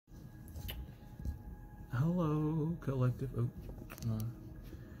Hello, collective. Oh,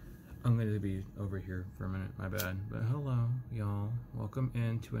 I'm going to be over here for a minute, my bad. But hello, y'all. Welcome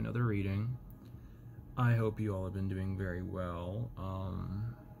into another reading. I hope you all have been doing very well.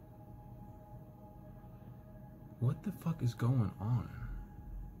 What the fuck is going on?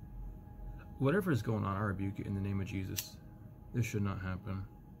 Whatever is going on, I rebuke it in the name of Jesus. This should not happen.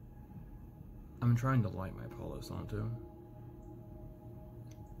 I'm trying to light my Palo Santo,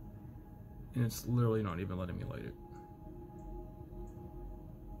 and it's literally not even letting me light it.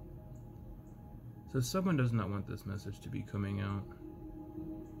 So someone does not want this message to be coming out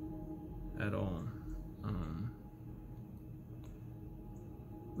at all,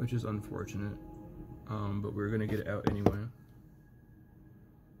 which is unfortunate, but we're gonna get it out anyway.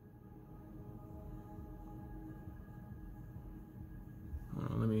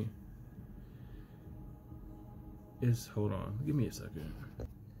 Hold on, hold on, give me a second.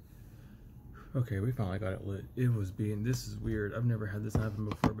 Okay, we finally got it lit. This is weird. I've never had this happen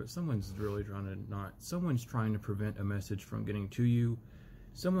before, but someone's really someone's trying to prevent a message from getting to you.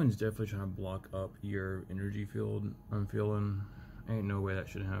 Someone's definitely trying to block up your energy field, I'm feeling. Ain't no way that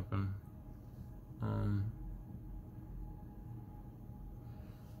should happen.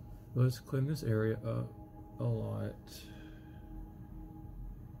 Let's clean this area up a lot.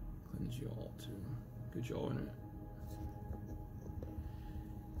 Cleanse y'all too. Get y'all in it.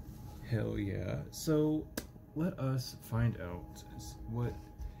 Hell yeah. So let us find out what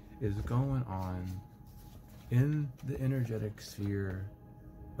is going on in the energetic sphere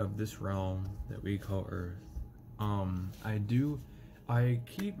of this realm that we call Earth. I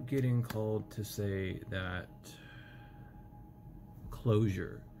keep getting called to say that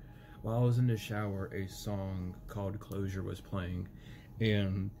closure. While I was in the shower, a song called Closure was playing,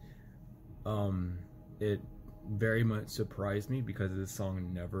 and it very much surprised me because this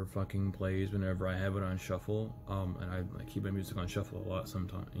song never fucking plays whenever I have it on shuffle. And I keep my music on shuffle a lot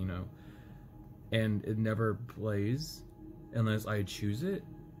sometimes, you know, and it never plays unless I choose it.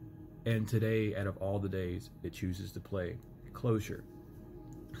 And today, out of all the days, it chooses to play Closure.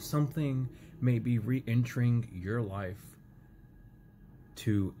 Something may be re-entering your life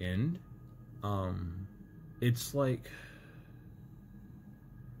to end. It's like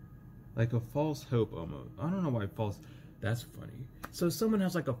a false hope almost. I don't know why that's funny. So someone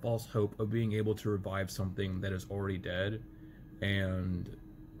has like a false hope of being able to revive something that is already dead, and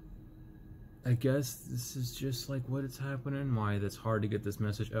I guess this is just like what it's happening, why that's hard to get this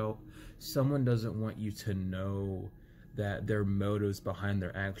message out. Someone doesn't want you to know that their motives behind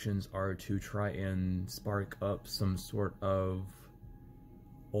their actions are to try and spark up some sort of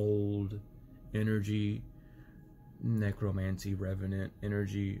old energy, necromancy, revenant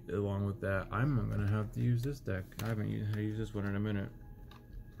energy. Along with that, I'm gonna have to use this deck. I haven't used this one in a minute,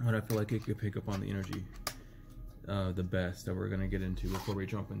 but I feel like it could pick up on the energy the best that we're gonna get into before we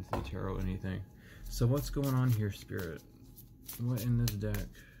jump into the tarot anything. So what's going on here, Spirit? What in this deck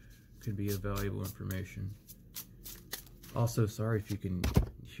could be of valuable information? Also, sorry if you can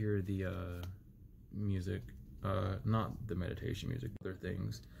hear the music, not the meditation music, other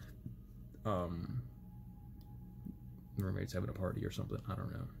things. Roommates having a party or something, I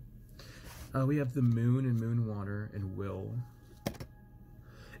don't know. We have the moon and moon water and will,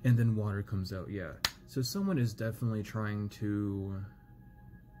 and then water comes out. Yeah, so someone is definitely trying to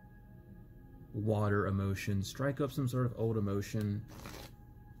water emotion, strike up some sort of old emotion.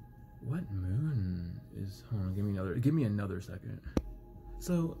 What moon is, hold on, give me another second.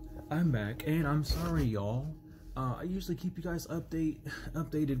 So I'm back, and I'm sorry y'all. I usually keep you guys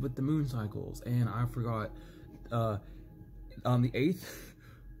updated with the moon cycles, and I forgot on the 8th,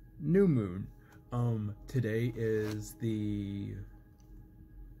 new moon. Today is the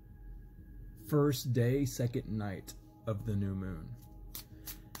first day, second night of the new moon.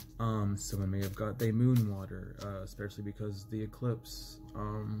 Someone may have got the moon water, especially because the eclipse,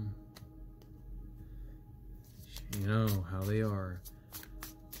 you know how they are.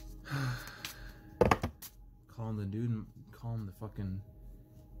 Calm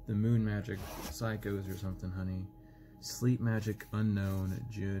the moon magic psychos or something, honey. Sleep magic unknown,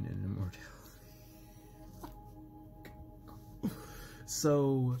 June and immortality.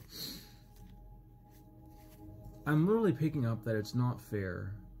 So I'm literally picking up that it's not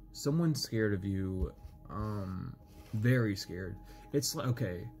fair. Someone's scared of you, very scared. It's like,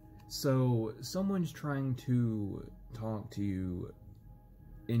 okay, so someone's trying to talk to you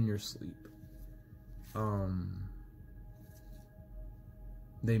in your sleep.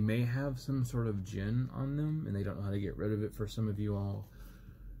 They may have some sort of jinn on them, and they don't know how to get rid of it for some of you all.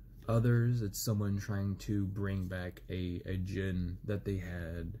 Others, it's someone trying to bring back a jinn that they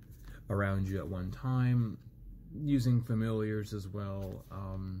had around you at one time, using familiars as well.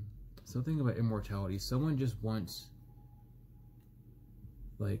 So think about immortality. Someone just wants,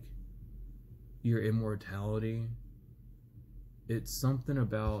 like, your immortality. It's something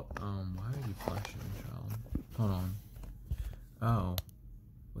about, why are you flashing, child? Hold on. Oh,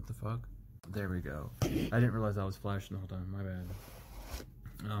 what the fuck? There we go. I didn't realize I was flashing the whole time, my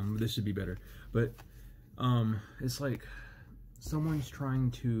bad. This should be better. But, it's like, someone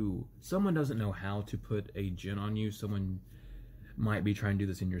doesn't know how to put a djinn on you. Someone might be trying to do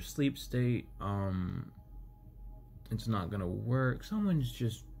this in your sleep state. It's not gonna work. Someone's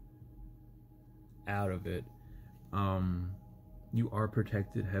just out of it. You are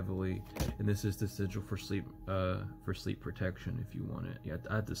protected heavily, and this is the sigil for sleep protection if you want it. Yeah,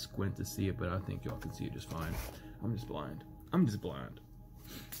 I have to squint to see it, but I think y'all can see it just fine. I'm just blind.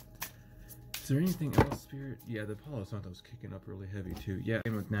 Is there anything else, Spirit? Yeah, the Palo Santo's kicking up really heavy too. Yeah,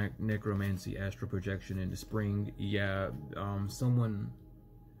 and with necromancy, astral projection into spring. Yeah, someone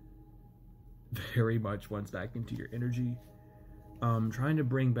very much wants back into your energy. Trying to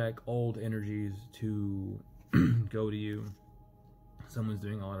bring back old energies to go to you. Someone's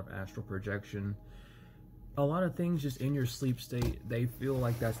doing a lot of astral projection. A lot of things just in your sleep state, they feel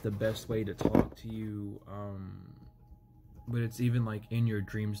like that's the best way to talk to you. But it's even like in your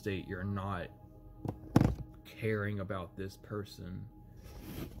dream state, you're not caring about this person.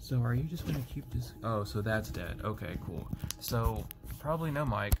 So are you just gonna keep this? Oh, so that's dead. Okay, cool. So probably no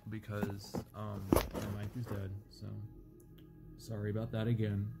mic because the mic is dead. So sorry about that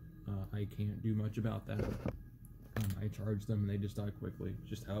again. I can't do much about that. I charged them and they just died quickly.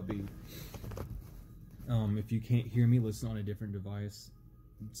 Just how it be. If you can't hear me, listen on a different device.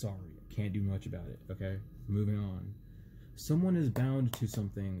 Sorry, can't do much about it. Okay, moving on. Someone is bound to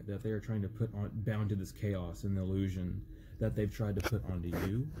something that they are trying to put on, bound to this chaos and the illusion that they've tried to put onto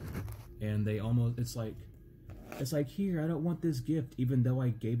you, and they almost, it's like here, I don't want this gift, even though I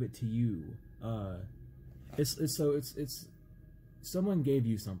gave it to you. It's someone gave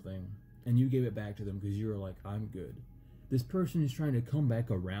you something, and you gave it back to them because you were like, I'm good. This person is trying to come back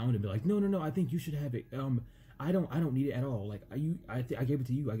around and be like, no, I think you should have it. I don't need it at all. Like, I gave it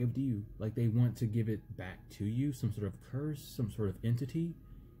to you. Like, they want to give it back to you, some sort of curse, some sort of entity,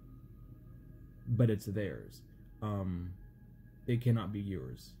 but it's theirs. It cannot be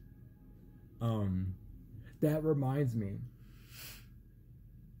yours. That reminds me.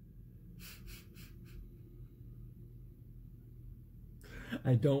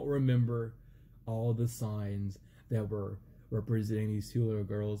 I don't remember all the signs that were representing these two little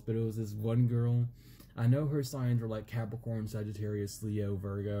girls, but it was this one girl. I know her signs were like Capricorn, Sagittarius, Leo,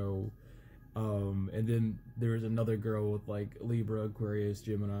 Virgo, and then there was another girl with like Libra, Aquarius,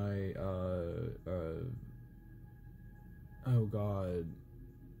 Gemini, oh god,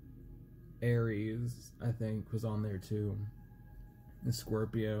 Aries, I think, was on there too, and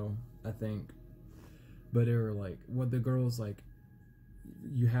Scorpio, I think. But they were like, what the girl's like,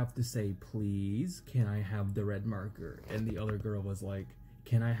 you have to say, please, can I have the red marker? And the other girl was like,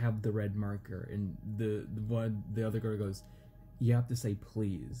 can I have the red marker? And the other girl goes, you have to say,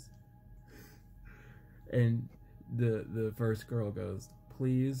 please. And the first girl goes,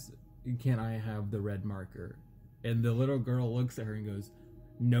 please, can I have the red marker? And the little girl looks at her and goes,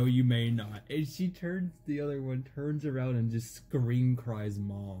 no, you may not. And the other one turns around and just scream cries,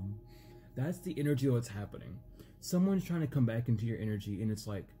 mom. That's the energy of what's happening. Someone's trying to come back into your energy, and it's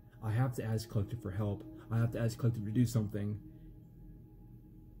like, I have to ask Collective for help. I have to ask Collective to do something.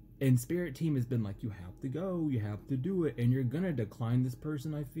 And Spirit Team has been like, you have to go, you have to do it, and you're gonna decline this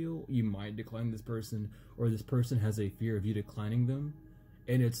person, I feel. You might decline this person, or this person has a fear of you declining them.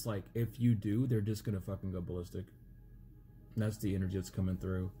 And it's like, if you do, they're just gonna fucking go ballistic. That's the energy that's coming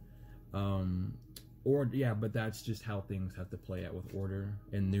through. But that's just how things have to play out with order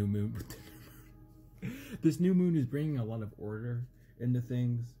and new moon. This new moon is bringing a lot of order into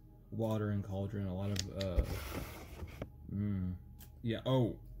things. Water and cauldron, a lot of,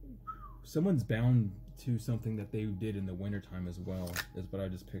 oh, someone's bound to something that they did in the wintertime as well, is what I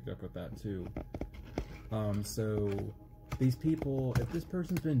just picked up with that too. So these people, if this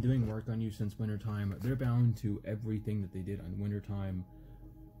person's been doing work on you since wintertime, they're bound to everything that they did on wintertime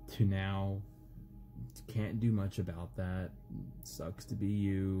to now. Can't do much about that. Sucks to be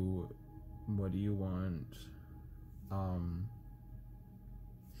you. What do you want?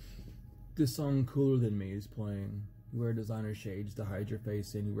 This song Cooler Than Me is playing. You wear designer shades to hide your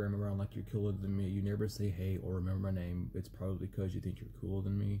face and you wear them around like you're cooler than me. You never say hey or remember my name. It's probably because you think you're cooler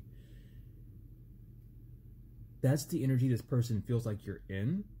than me. That's the energy this person feels like you're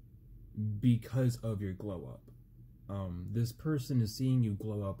in because of your glow up. This person is seeing you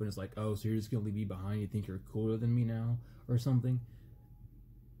glow up and it's like, oh, so you're just gonna leave me behind? You think you're cooler than me now or something?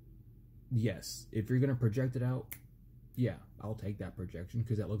 Yes, if you're gonna project it out, yeah, I'll take that projection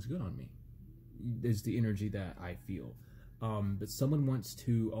because that looks good on me. It's the energy that I feel. But someone wants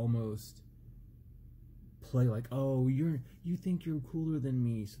to almost play like, oh, you think you're cooler than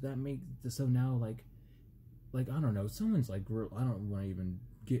me, so that makes so now like I don't know, someone's like I don't want to even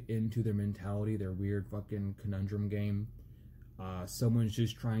get into their mentality, their weird fucking conundrum game. Someone's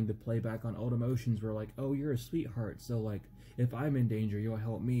just trying to play back on old emotions where like, oh, you're a sweetheart, so like if I'm in danger you'll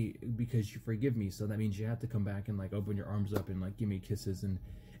help me because you forgive me, so that means you have to come back and like open your arms up and like give me kisses and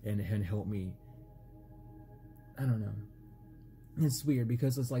help me. I don't know, it's weird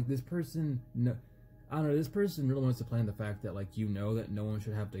because it's like this person, no, I don't know, this person really wants to play on the fact that like, you know, that no one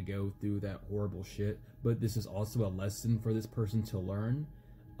should have to go through that horrible shit, but this is also a lesson for this person to learn,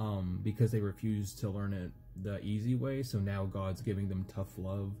 because they refuse to learn it the easy way. So now God's giving them tough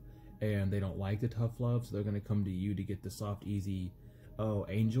love and they don't like the tough love, so they're going to come to you to get the soft, easy, oh,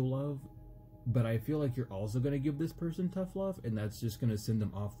 angel love. But I feel like you're also going to give this person tough love, and that's just going to send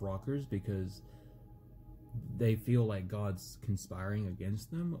them off rockers because they feel like God's conspiring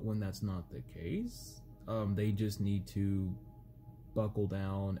against them when that's not the case. They just need to buckle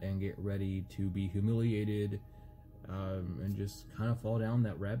down and get ready to be humiliated, and just kind of fall down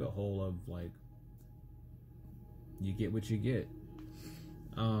that rabbit hole of like, you get what you get.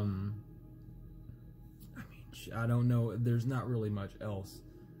 I mean, I don't know, there's not really much else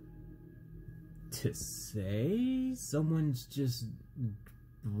to say. Someone's just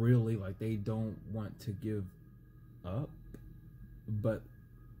really like, they don't want to give up, but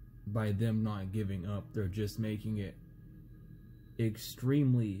by them not giving up, they're just making it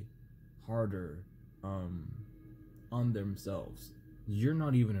extremely harder on themselves. You're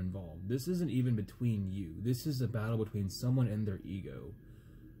not even involved. This isn't even between you. This is a battle between someone and their ego,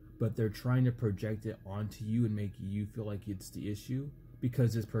 but they're trying to project it onto you and make you feel like it's the issue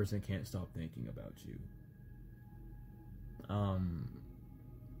because this person can't stop thinking about you.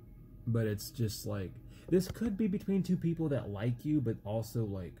 But it's just like, this could be between two people that like you, but also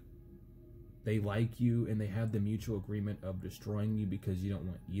like, they like you and they have the mutual agreement of destroying you because you don't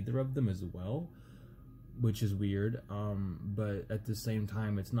want either of them as well, which is weird. But at the same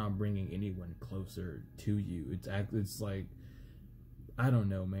time, it's not bringing anyone closer to you. It's like, I don't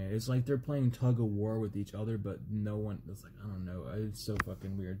know, man. It's like they're playing tug of war with each other, but no one. It's like, I don't know. It's so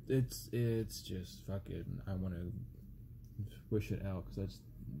fucking weird. It's just fucking. I want to wish it out because that's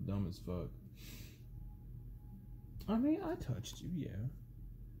dumb as fuck. I mean, I touched you, yeah.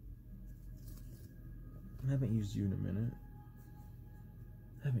 I haven't used you in a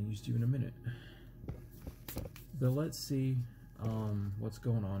minute. But let's see what's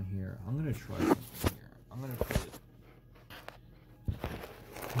going on here. I'm gonna try something here. I'm gonna put it,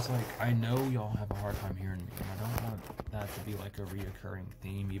 because like, I know y'all have a hard time hearing me, and I don't want that to be like a reoccurring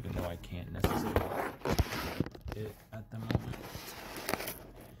theme, even though I can't necessarily it at the moment.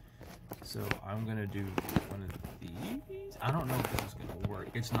 So I'm gonna do one of these. I don't know if this is gonna work.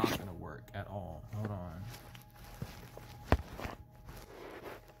 It's not gonna work at all. Hold on.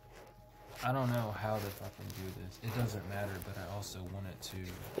 I don't know how to fucking do this. It doesn't matter, but I also want it to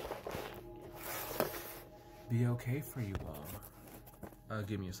be okay for you all.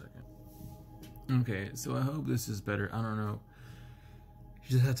 Give me a second. Okay, so I hope this is better. I don't know. You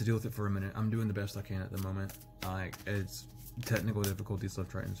just have to deal with it for a minute. I'm doing the best I can at the moment. Like, it's technical difficulties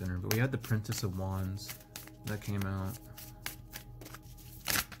left, right, and center. But we had the Princess of Wands that came out.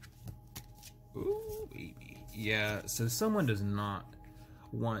 Ooh, baby. Yeah, so someone does not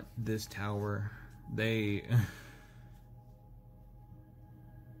want this tower. They...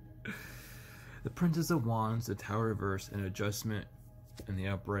 the Princess of Wands, the Tower reverse, and adjustment in the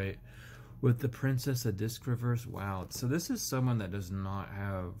upright. With the Princess, a disc reverse. Wow. So this is someone that does not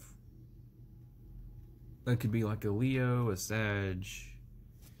have... That could be like a Leo, a Sag,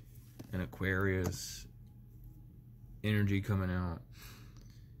 an Aquarius energy coming out.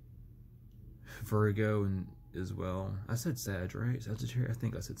 Virgo and as well. I said Sag, right? Sagittarius? I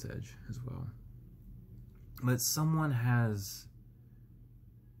think I said Sag as well. But someone has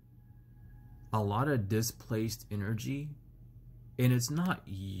a lot of displaced energy, and it's not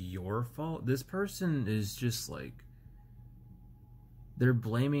your fault. This person is just like, they're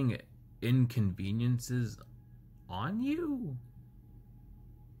blaming inconveniences on you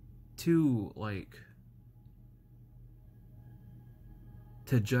to like,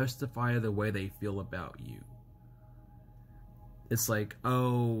 to justify the way they feel about you. It's like,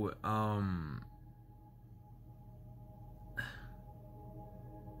 oh,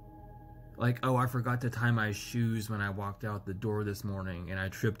 Like, oh, I forgot to tie my shoes when I walked out the door this morning and I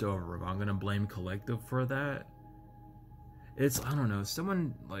tripped over them. I'm gonna blame collective for that. It's, I don't know,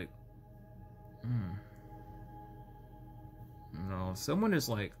 someone like, no, someone is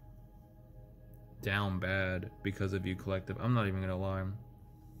like down bad because of you, collective. I'm not even gonna lie.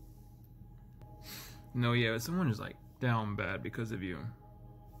 No, yeah, someone is like down bad because of you.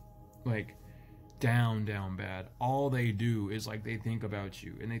 Like, down bad. All they do is like they think about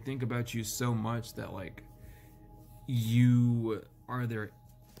you, and they think about you so much that like you are their.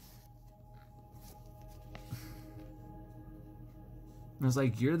 It's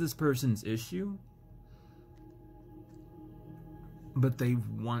like you're this person's issue, but they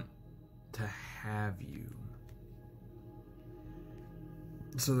want to have you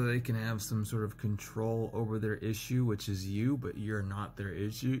so that they can have some sort of control over their issue, which is you, but you're not their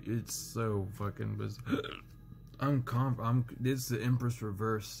issue. It's so fucking bizarre. It's the Empress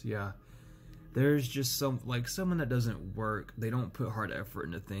reverse. Yeah, there's just someone that doesn't work. They don't put hard effort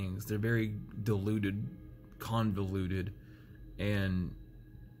into things. They're very diluted, convoluted, and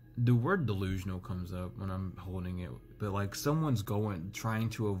the word delusional comes up when I'm holding it. But like someone's trying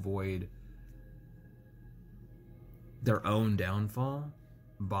to avoid their own downfall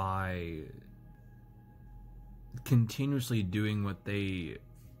by continuously doing what they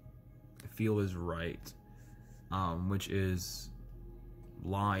feel is right, which is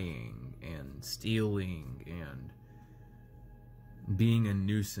lying and stealing and being a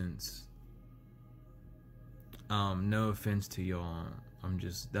nuisance. No offense to y'all,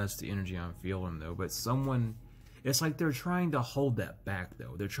 that's the energy I'm feeling though. But it's like they're trying to hold that back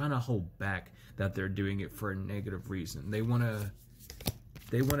though. They're trying to hold back that they're doing it for a negative reason. They want to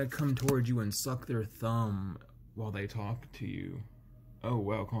come towards you and suck their thumb while they talk to you. Oh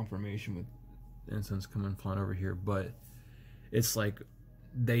wow, confirmation with incense coming flying over here. But it's like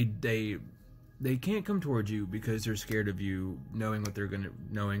they can't come towards you because they're scared of you knowing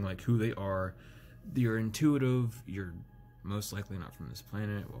like who they are. You're intuitive. You're most likely not from this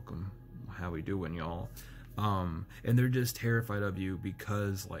planet. Welcome, how we doing, y'all? And they're just terrified of you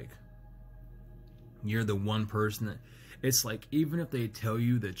because like you're the one person that, it's like even if they tell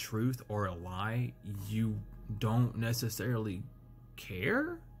you the truth or a lie, you don't necessarily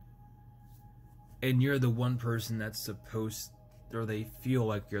care, and you're the one person that's supposed, or they feel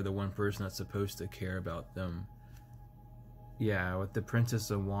like you're the one person that's supposed to care about them. Yeah, with the Prince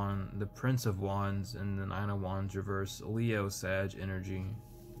of Wands and the Nine of Wands reverse, Leo Sag energy.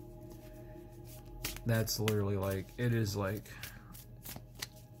 That's literally like, it is like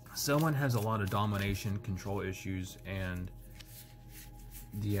someone has a lot of domination, control issues, and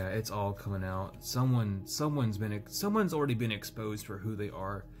yeah, it's all coming out. Someone's already been exposed for who they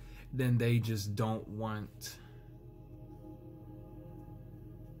are. Then they just don't want.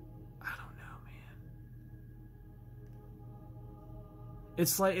 I don't know, man.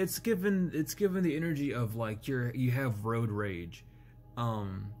 It's like it's given the energy of like you have road rage,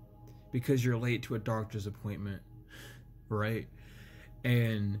 because you're late to a doctor's appointment, right?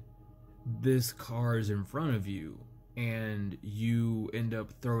 And this car is in front of you, and you end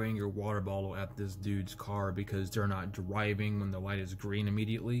up throwing your water bottle at this dude's car because they're not driving when the light is green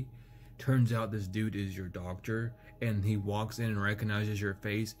immediately. Turns out this dude is your doctor, and he walks in and recognizes your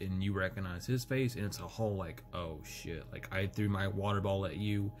face, and you recognize his face, and it's a whole like, oh shit, like I threw my water bottle at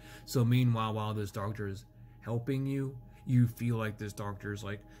you. So meanwhile, while this doctor is helping you, you feel like this doctor's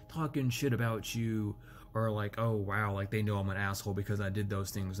like talking shit about you, or like, oh wow, like they know I'm an asshole because I did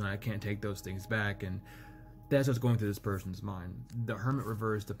those things and I can't take those things back. And that's what's going through this person's mind. The Hermit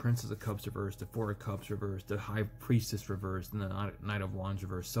reversed, the Princess of Cups reversed, the Four of Cups reversed, the High Priestess reversed, and the Knight of Wands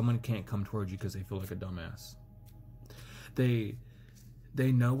reversed. Someone can't come towards you because they feel like a dumbass.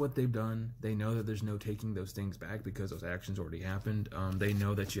 They know what they've done. They know that there's no taking those things back because those actions already happened. They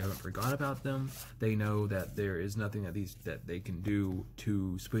know that you haven't forgot about them. They know that there is nothing that they can do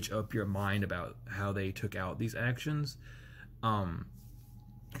to switch up your mind about how they took out these actions.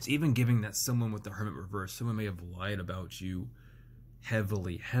 It's even giving that someone with the Hermit reverse, someone may have lied about you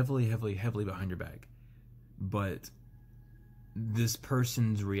heavily behind your back. But this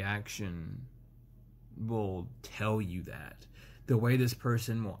person's reaction will tell you that. The way this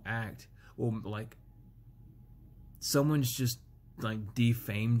person will act will, like, someone's just like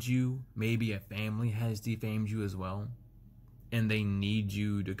defamed you. Maybe a family has defamed you as well, and they need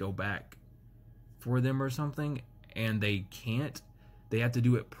you to go back for them or something, and they can't. They have to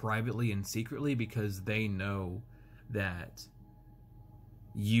do it privately and secretly because they know that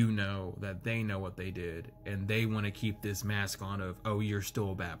you know that they know what they did, and they want to keep this mask on of, oh, you're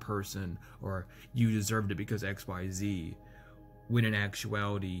still a bad person, or you deserved it because XYZ. when in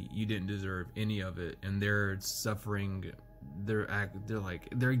actuality you didn't deserve any of it, and they're suffering.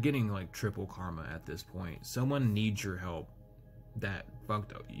 They're getting like triple karma at this point. Someone needs your help that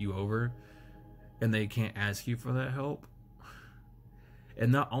fucked you over, and they can't ask you for that help.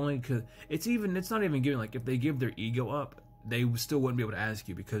 And not only because it's not even giving, like, if they give their ego up, they still wouldn't be able to ask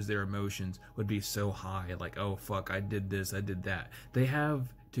you because their emotions would be so high, like, oh fuck, I did this, I did that. They have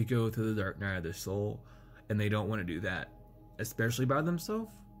to go through the dark night of their soul, and they don't want to do that, especially by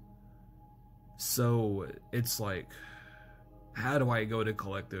themselves. So it's like, how do I go to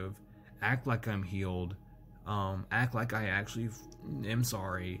collective, act like I'm healed, act like I actually am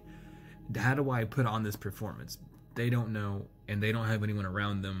sorry? How do I put on this performance? They don't know, and they don't have anyone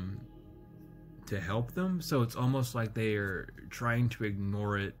around them to help them. So it's almost like they are trying to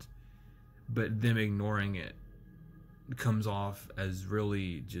ignore it, but them ignoring it comes off as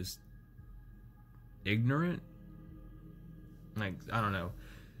really just ignorant. Like, I don't know.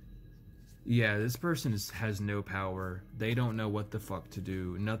 Yeah, this person has no power. They don't know what the fuck to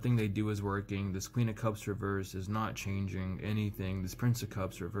do. Nothing they do is working. This Queen of Cups reverse is not changing anything. This Prince of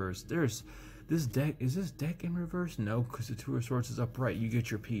Cups reverse. There's this deck. Is this deck in reverse? No, because the Two of Swords is upright. You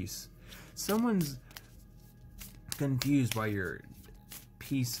get your peace. Someone's confused by your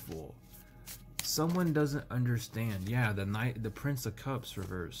peaceful. Someone doesn't understand. Yeah, the Prince of Cups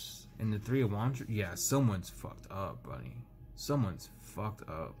reverse and the Three of Wands. Yeah, someone's fucked up, buddy. Someone's fucked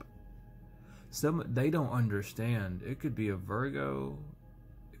up. They don't understand. It could be a Virgo.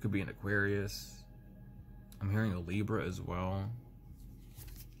 It could be an Aquarius. I'm hearing a Libra as well.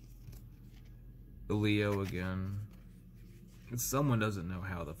 A Leo again. Someone doesn't know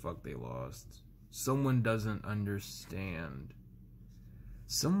how the fuck they lost. Someone doesn't understand.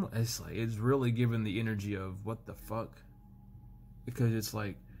 It's really giving the energy of what the fuck. Because it's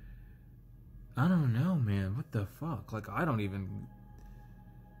like, I don't know, man. What the fuck? Like, I don't even...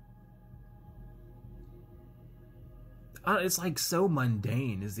 it's like so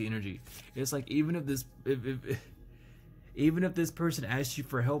mundane is the energy. It's like, even if this person asks you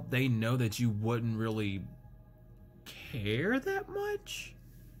for help, they know that you wouldn't really care that much,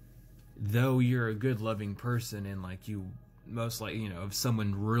 though you're a good loving person, and like, you most likely, you know, if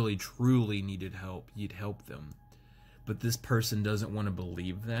someone really truly needed help, you'd help them. But this person doesn't want to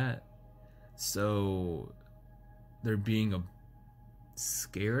believe that, so they're being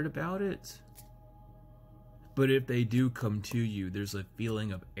scared about it. But if they do come to you, there's a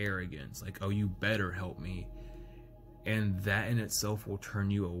feeling of arrogance, like, oh, you better help me. And that in itself will turn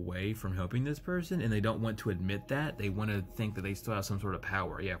you away from helping this person, and they don't want to admit that. They want to think that they still have some sort of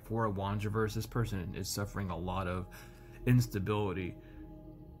power. Yeah, Four of Wands reverse, this person is suffering a lot of instability.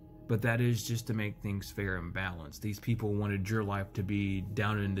 But that is just to make things fair and balanced. These people wanted your life to be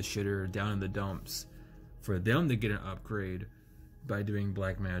down in the shitter, down in the dumps, for them to get an upgrade by doing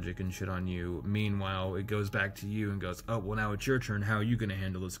black magic and shit on you. Meanwhile, it goes back to you and goes, oh, well, now it's your turn. How are you going to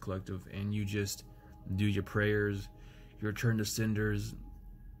handle this collective? And you just do your prayers, you return to cinders,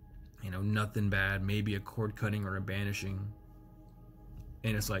 you know, nothing bad, maybe a cord cutting or a banishing.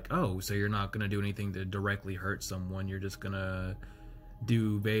 And it's like, oh, so you're not going to do anything to directly hurt someone. You're just going to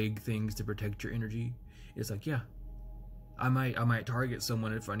do vague things to protect your energy. It's like, yeah, I might target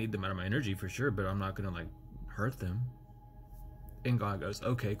someone if I need them out of my energy for sure, but I'm not going to like hurt them. And God goes,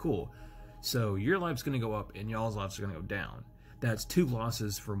 okay, cool. So your life's going to go up and y'all's lives are going to go down. That's 2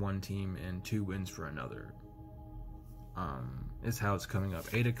 losses for one team and 2 wins for another. Is how it's coming up.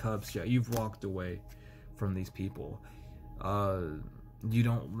 8 of Cups. Yeah, you've walked away from these people. You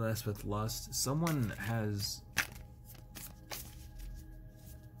don't mess with lust. Someone has...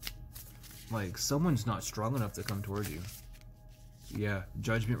 like, someone's not strong enough to come towards you. Yeah,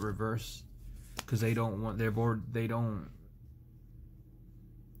 Judgment reverse. Because they don't want... they're bored.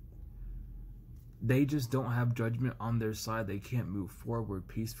 They just don't have judgment on their side. They can't move forward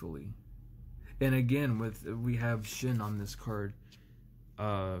peacefully. And again, we have Shin on this card.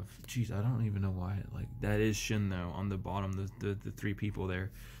 Jeez, I don't even know why. Like, that is Shin though on the bottom. The 3 people there.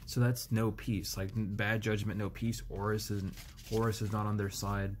 So that's no peace. Like, bad judgment, no peace. Horus is not on their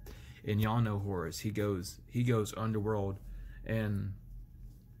side. And y'all know Horus. He goes underworld, and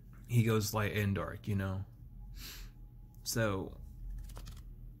he goes light and dark. You know. So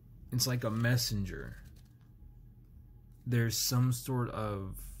it's like a messenger. There's some sort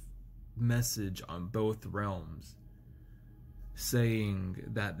of message on both realms saying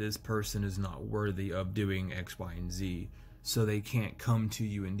that this person is not worthy of doing X, Y, and Z, so they can't come to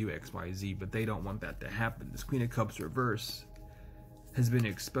you and do X, Y, Z, but they don't want that to happen. This Queen of Cups reverse has been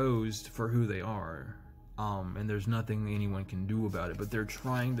exposed for who they are, and there's nothing anyone can do about it, but they're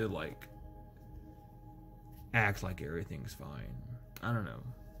trying to, like, act like everything's fine. I don't know.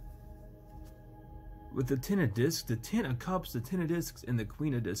 With the 10 of discs, the 10 of cups, the 10 of discs, and the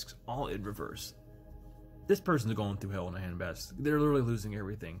queen of discs all in reverse. This person's going through hell in a handbasket. They're literally losing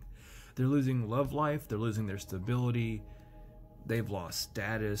everything. They're losing love life. They're losing their stability. They've lost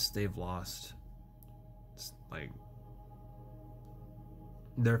status. They've lost, like,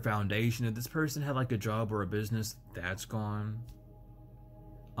 their foundation. If this person had like a job or a business, that's gone.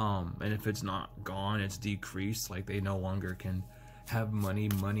 And if it's not gone, it's decreased. Like, they no longer can have money.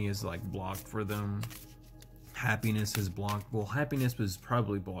 Money is like blocked for them. Happiness is blocked. Well, happiness was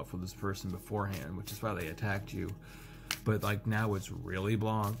probably blocked for this person beforehand, which is why they attacked you. But like now it's really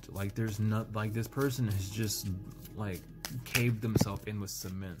blocked. Like, there's not, like, this person has just like caved themselves in with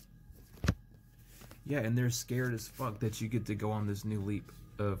cement. Yeah, and they're scared as fuck that you get to go on this new leap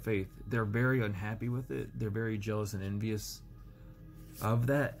of faith. They're very unhappy with it. They're very jealous and envious of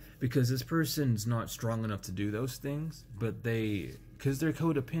that, because this person's not strong enough to do those things, but because they're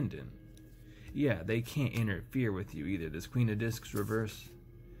codependent. Yeah, they can't interfere with you either. This queen of discs reverse.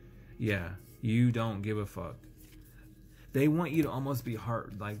 Yeah, you don't give a fuck. They want you to almost be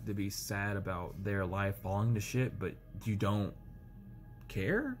to be sad about their life falling to shit, but you don't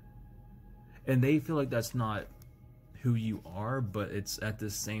care. And they feel like that's not who you are, but it's at the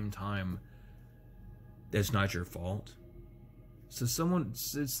same time, that's not your fault. So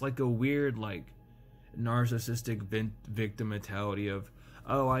it's like a weird, like, narcissistic victim mentality of,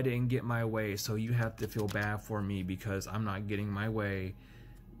 oh, I didn't get my way, so you have to feel bad for me because I'm not getting my way.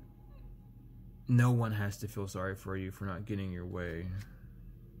 No one has to feel sorry for you for not getting your way.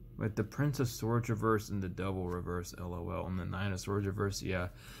 With the Prince of Swords reverse and the Devil reverse, LOL, and the Nine of Swords reverse, yeah.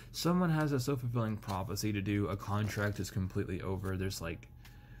 Someone has a self-fulfilling prophecy to do. A contract is completely over. There's like,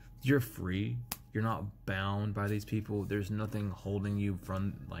 you're free. You're not bound by these people. There's nothing holding you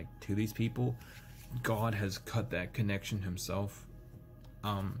from, like, to these people. God has cut that connection himself.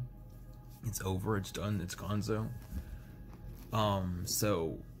 It's over. It's done. It's gonzo.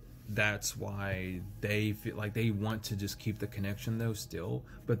 So that's why they feel like they want to just keep the connection though still,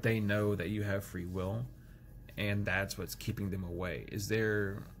 but they know that you have free will, and that's what's keeping them away. Is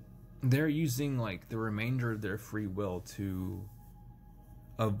they're using like the remainder of their free will to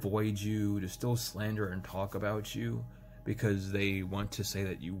avoid you, to still slander and talk about you, because they want to say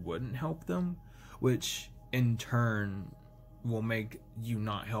that you wouldn't help them, which in turn will make you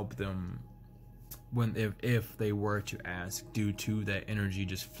not help them if they were to ask, due to that energy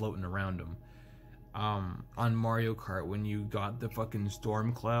just floating around them. On Mario Kart, when you got the fucking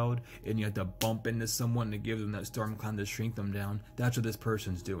storm cloud and you had to bump into someone to give them that storm cloud to shrink them down, that's what this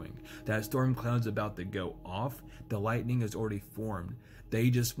person's doing. That storm cloud's about to go off. The lightning is already formed. They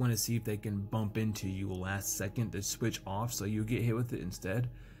just want to see if they can bump into you last second to switch off so you get hit with it instead.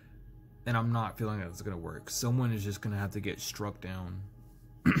 And I'm not feeling that it's gonna work. Someone is just gonna have to get struck down.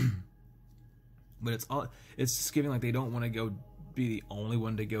 But it's just giving like they don't want to be the only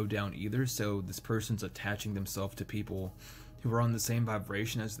one to go down either. So this person's attaching themselves to people who are on the same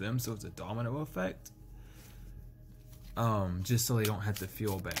vibration as them. So it's a domino effect. Just so they don't have to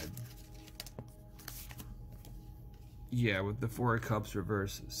feel bad. Yeah, with the Four of Cups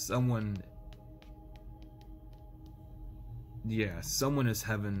reverse, someone is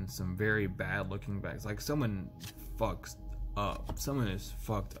having some very bad looking backs. Like, someone fucks up. Someone is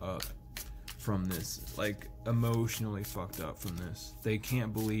fucked up from this, like emotionally fucked up from this. They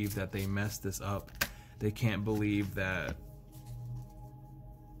can't believe that they messed this up. They can't believe that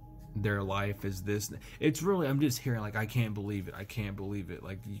their life is this. It's really, I'm just hearing like, I can't believe it. I can't believe it.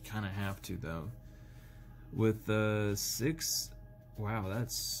 Like, you kind of have to though. With the 6, wow,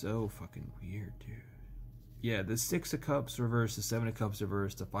 that's so fucking weird, dude. Yeah, the 6 of Cups reverse, the 7 of Cups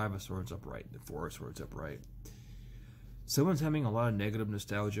reverse, the 5 of Swords upright, the 4 of Swords upright. Someone's having a lot of negative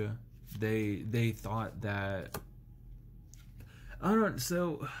nostalgia. They thought that, I don't know,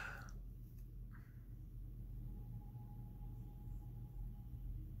 so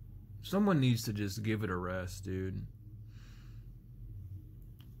someone needs to just give it a rest, dude.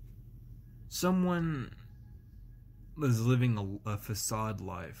 Someone is living a facade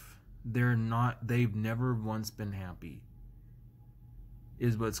life. They've never once been happy,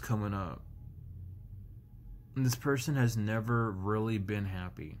 is what's coming up. And this person has never really been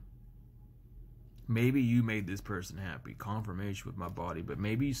happy. Maybe you made this person happy. Confirmation with my body. But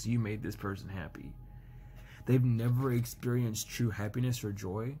maybe you made this person happy. They've never experienced true happiness or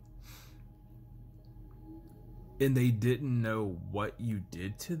joy. And they didn't know what you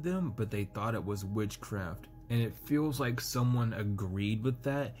did to them, but they thought it was witchcraft. And it feels like someone agreed with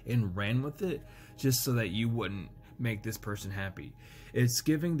that and ran with it just so that you wouldn't make this person happy. It's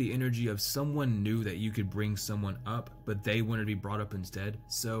giving the energy of someone knew that you could bring someone up, but they wanted to be brought up instead.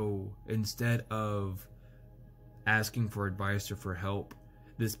 So instead of asking for advice or for help,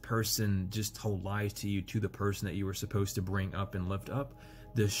 this person just told lies to you, to the person that you were supposed to bring up and lift up,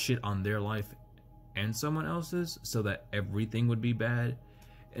 the shit on their life and someone else's, so that everything would be bad.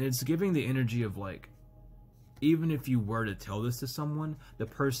 And it's giving the energy of like, even if you were to tell this to someone, the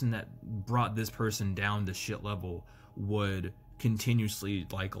person that brought this person down to shit level would continuously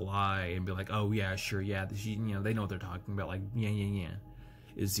like lie and be like, oh yeah, sure, yeah, you know, they know what they're talking about, like, yeah,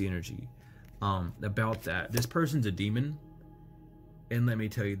 is the energy. About that, this person's a demon, and let me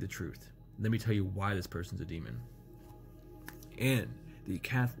tell you the truth. Let me tell you why this person's a demon. In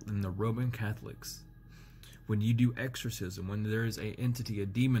the Roman Catholics, when you do exorcism, when there is a entity, a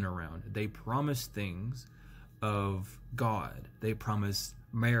demon around, they promise things of God. They promise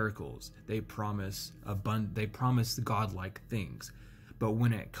miracles. They promise godlike things. But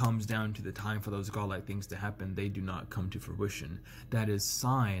when it comes down to the time for those godlike things to happen, they do not come to fruition. That is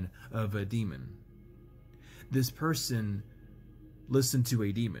sign of a demon. This person listened to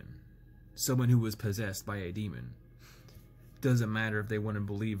a demon, someone who was possessed by a demon. Doesn't matter if they want to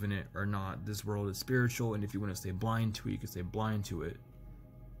believe in it or not. This world is spiritual, and if you want to stay blind to it, you can stay blind to it.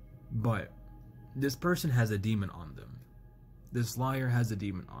 But this person has a demon on them. This liar has a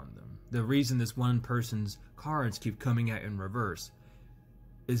demon on them. The reason this one person's cards keep coming out in reverse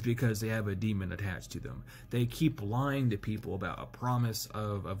is because they have a demon attached to them. They keep lying to people about a promise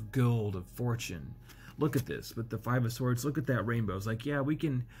of gold, of fortune. Look at this with the Five of Swords. Look at that rainbow. It's like, yeah,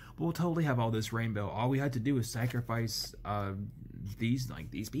 we'll totally have all this rainbow. All we had to do is sacrifice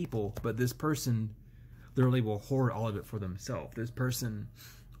these people. But this person literally will hoard all of it for themselves. This person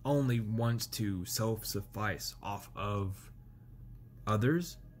only wants to self-suffice off of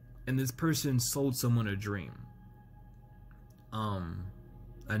others, and this person sold someone a dream.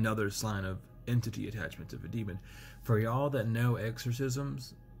 Another sign of entity attachment of a demon. For y'all that know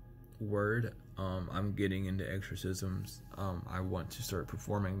exorcisms, I'm getting into exorcisms. I want to start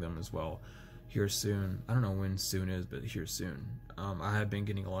performing them as well here soon. I don't know when soon is, but here soon. I have been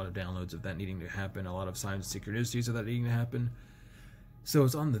getting a lot of downloads of that needing to happen, a lot of signs and synchronicities of that needing to happen. So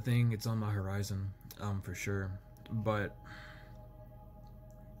it's on the thing, it's on my horizon, for sure. But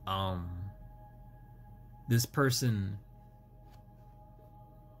this person,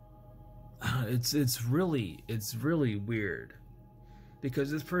 it's really weird,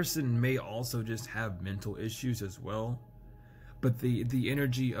 because this person may also just have mental issues as well, but the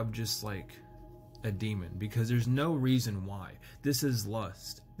energy of just like a demon, because there's no reason why. This is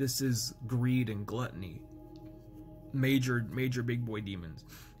lust, this is greed and gluttony, major big boy demons,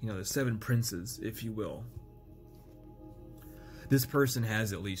 you know, the seven princes, if you will. This person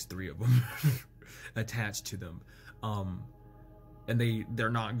has at least 3 of them attached to them, and they're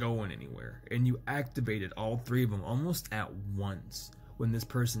not going anywhere, and you activated all 3 of them almost at once when this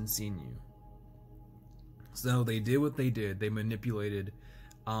person's seen you. So they did what they did. They manipulated.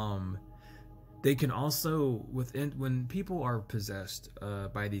 They can also, when people are possessed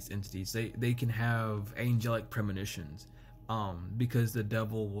by these entities, they can have angelic premonitions, because the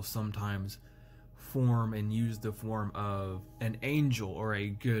devil will sometimes form and use the form of an angel or a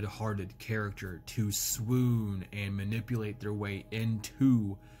good-hearted character to swoon and manipulate their way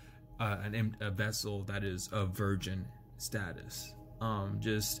into a vessel that is of virgin status,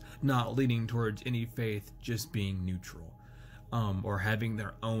 just not leaning towards any faith, just being neutral, or having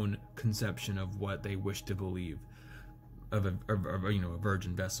their own conception of what they wish to believe of a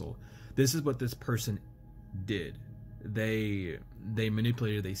virgin vessel. This is what this person did. They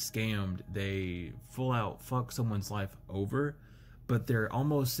manipulated, they scammed, they full out fuck someone's life over, but they're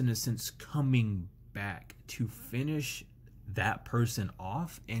almost in a sense coming back to finish that person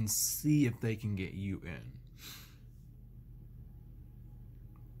off and see if they can get you in.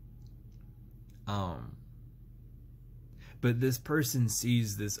 But this person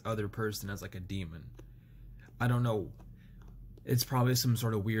sees this other person as like a demon. I don't know. It's probably some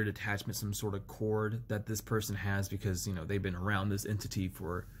sort of weird attachment, some sort of cord that this person has, because, you know, they've been around this entity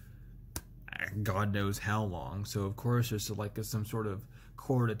for God knows how long. So of course there's like some sort of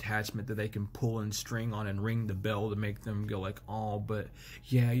cord attachment that they can pull and string on and ring the bell to make them go like, oh, but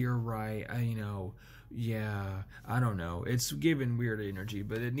yeah, you're right. I don't know. It's giving weird energy,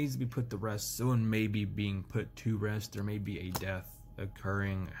 but it needs to be put to rest. Someone may be being put to rest. There may be a death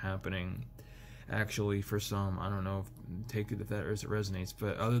happening. Actually, for some, I don't know, take it if that resonates,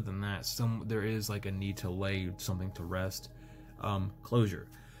 but other than that, there is like a need to lay something to rest. Closure.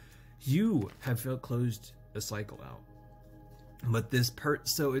 You have closed a cycle out, but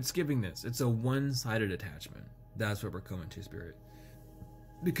so it's giving this. It's a one-sided attachment. That's what we're coming to, Spirit.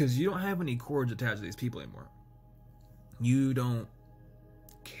 Because you don't have any cords attached to these people anymore. You don't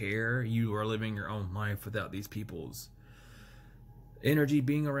care. You are living your own life without these people's energy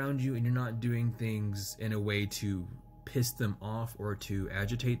being around you, and you're not doing things in a way to piss them off or to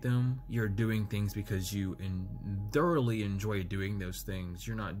agitate them. You're doing things because you thoroughly enjoy doing those things.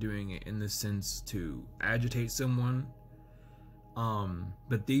 You're not doing it in the sense to agitate someone.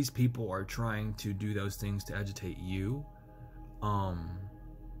 But these people are trying to do those things to agitate you. And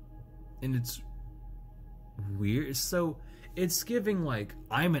it's weird. So it's giving like,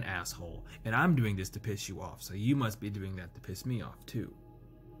 I'm an asshole and I'm doing this to piss you off, so you must be doing that to piss me off too.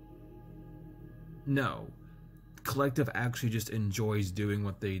 No. Collective actually just enjoys doing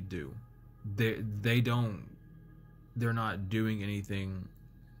what they do. They're not doing anything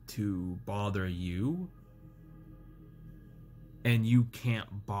to bother you, and you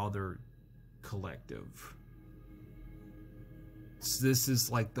can't bother collective. So this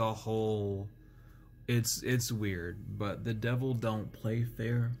is like the whole, it's weird, but the devil don't play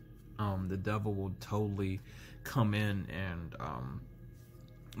fair. The devil will totally come in and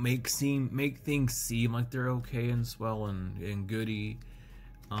make things seem like they're okay and swell and goody,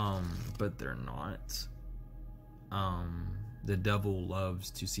 but they're not. The devil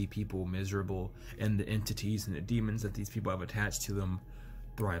loves to see people miserable, and the entities and the demons that these people have attached to them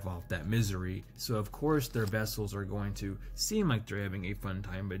thrive off that misery. So of course their vessels are going to seem like they're having a fun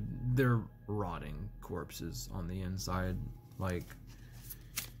time, but they're rotting corpses on the inside. Like,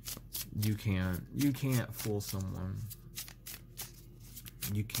 you can't fool someone.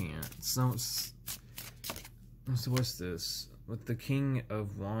 You can't. So what's this? With the King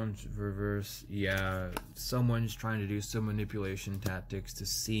of Wands reverse, yeah, someone's trying to do some manipulation tactics to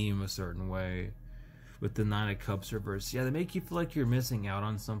seem a certain way. With the Nine of Cups reverse, yeah, they make you feel like you're missing out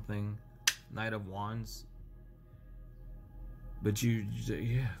on something. Knight of Wands. But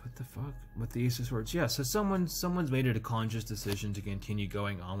yeah, what the fuck? With the Ace of Swords, yeah, so someone's made it a conscious decision to continue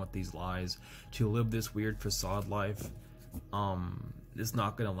going on with these lies, to live this weird facade life. It's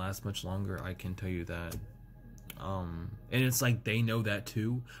not gonna last much longer, I can tell you that. And it's like they know that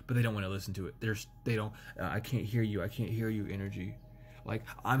too, but they don't want to listen to it. They don't. I can't hear you. I can't hear you. Energy, like,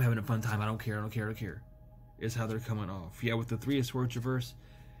 I'm having a fun time. I don't care. I don't care. I don't care. Is how they're coming off. Yeah, with the Three of Swords reverse,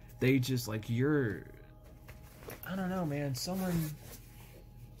 they just like, you're. I don't know, man. Someone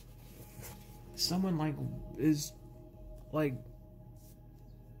like is like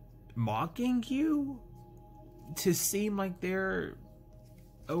mocking you to seem like they're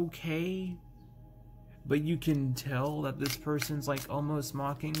okay. But you can tell that this person's like almost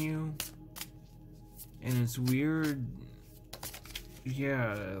mocking you. And it's weird.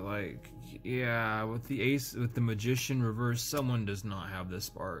 Yeah, like, yeah, with the Ace, with the Magician reverse, someone does not have the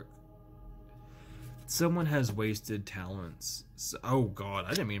spark. Someone has wasted talents. So, oh god, I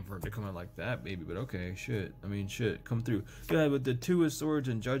didn't mean for it to come out like that, baby, but okay, shit. I mean, shit, come through. Yeah, with the Two of Swords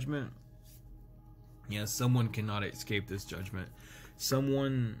and Judgment, yeah, someone cannot escape this judgment.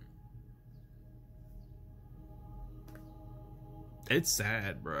 Someone... It's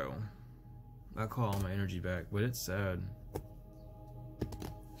sad, bro. I call all my energy back, but it's sad.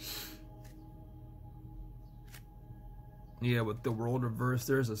 Yeah, with the World reverse,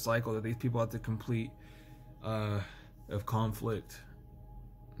 there's a cycle that these people have to complete of conflict.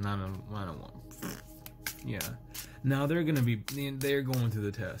 901. Yeah. Now they're going through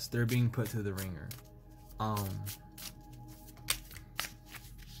the test. They're being put through the ringer.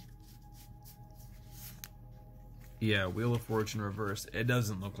 Yeah, Wheel of Fortune reverse. It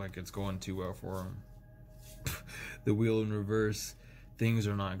doesn't look like it's going too well for him. The Wheel in reverse, things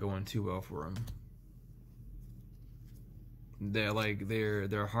are not going too well for him. They're like,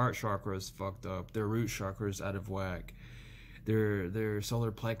 their heart chakra is fucked up. Their root chakra is out of whack. Their solar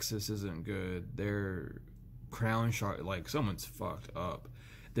plexus isn't good. Their crown chakra, like, someone's fucked up.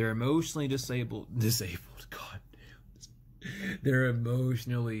 They're emotionally disabled. God. They're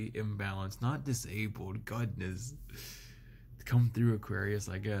emotionally imbalanced, not disabled. Goodness, come through, Aquarius,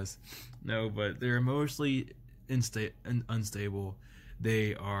 I guess. No, but they're emotionally unstable.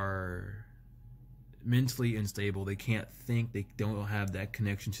 They are mentally unstable. They can't think. They don't have that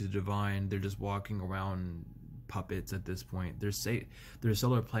connection to the divine. They're just walking around puppets at this point. Their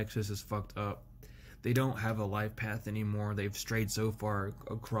solar plexus is fucked up. They don't have a life path anymore. They've strayed so far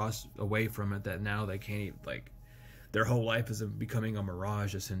away from it that now they can't even, like, their whole life is becoming a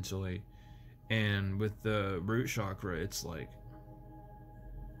mirage, essentially. And with the root chakra, it's like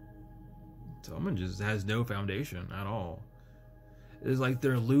someone just has no foundation at all. It's like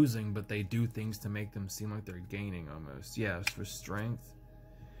they're losing, but they do things to make them seem like they're gaining almost. Yeah, it's for strength.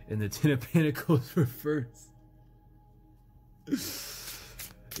 And the Ten of Pentacles reverse.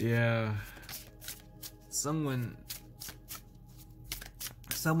 Yeah. Someone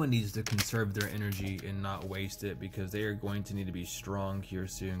needs to conserve their energy and not waste it, because they are going to need to be strong here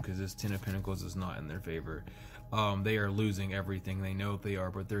soon, because this Ten of Pentacles is not in their favor. They are losing everything. They know they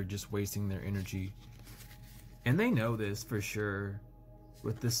are, but they're just wasting their energy. And they know this for sure.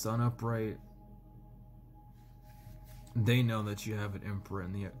 With the Sun upright, they know that you have an Emperor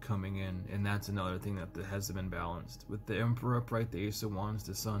in the coming in, and that's another thing that hasn't been balanced. With the Emperor upright, the Ace of Wands,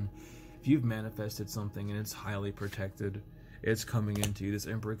 the Sun, if you've manifested something and it's highly protected, it's coming into you. This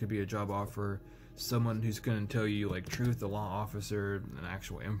Emperor could be a job offer, someone who's going to tell you like truth, a law officer, an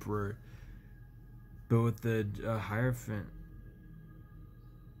actual Emperor. But with the Hierophant,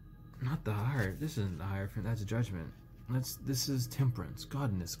 not the Hierophant, this isn't the Hierophant, that's Judgment. This is Temperance.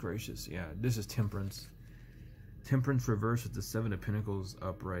 Goodness gracious, yeah, this is Temperance. Temperance reversed with the Seven of Pentacles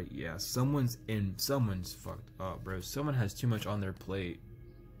upright. Yeah, someone's fucked up, bro. Someone has too much on their plate.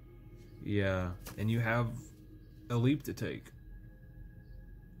 Yeah, and you have a leap to take.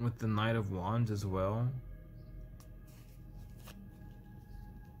 With the Knight of Wands as well.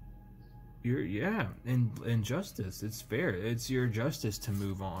 And justice. It's fair. It's your justice to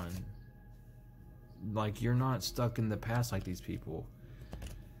move on. Like, you're not stuck in the past like these people.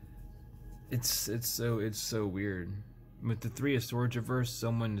 It's so weird. With the Three of Swords reversed,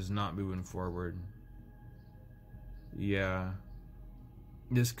 someone is not moving forward. Yeah.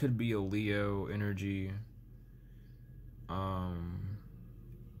 This could be a Leo energy.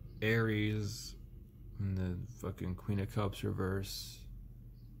 Aries, and the fucking Queen of Cups reverse,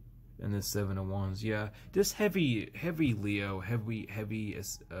 and the Seven of Wands. Yeah, just heavy Leo, heavy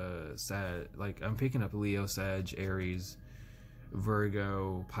Sag. Like, I'm picking up Leo, Sag, Aries,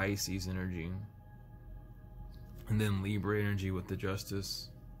 Virgo, Pisces energy, and then Libra energy with the Justice,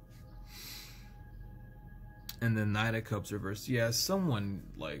 and then Knight of Cups reversed. Yeah, someone,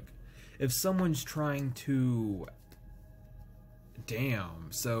 like, if someone's trying to,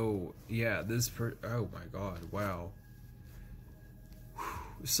 damn. So yeah, oh my god, wow.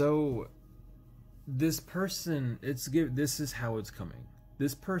 So this person, this is how it's coming.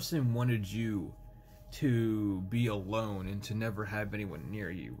 This person wanted you to be alone and to never have anyone near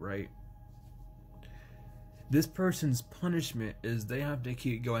you, right? This person's punishment is they have to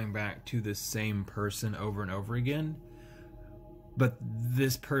keep going back to the same person over and over again, but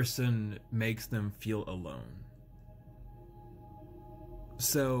this person makes them feel alone.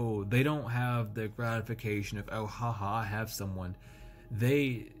 So they don't have the gratification of, oh, haha, I have someone.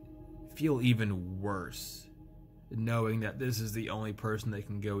 They feel even worse knowing that this is the only person they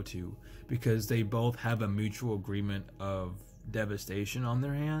can go to, because they both have a mutual agreement of devastation on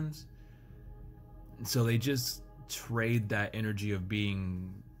their hands. So they just trade that energy of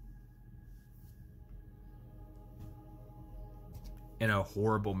being in a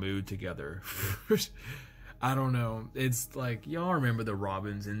horrible mood together. I don't know. It's like, y'all remember the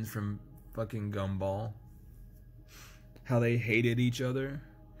Robinsons from fucking Gumball? How they hated each other?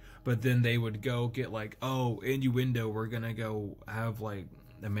 But then they would go get like, oh, innuendo, we're gonna go have like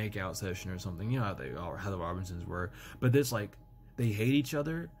a makeout session or something. You know how the Robinsons were. But this, like, they hate each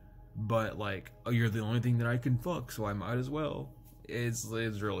other, but like, oh, you're the only thing that I can fuck, so I might as well. It's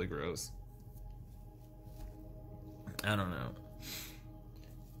really gross. I don't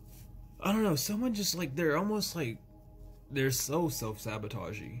know, someone just, like, they're almost like, they're so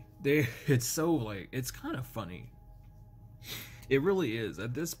self-sabotaging. It's so, like, it's kind of funny. It really is.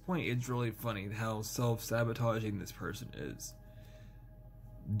 At this point, it's really funny how self-sabotaging this person is.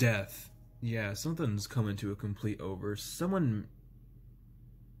 Death. Yeah, something's coming to a complete over. Someone's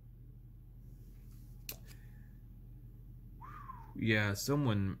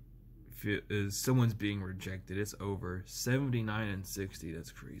being rejected. It's over. 79 and 60,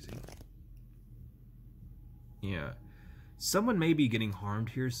 that's crazy. Yeah. Someone may be getting harmed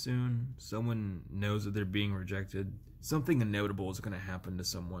here soon. Someone knows that they're being rejected. Something notable is going to happen to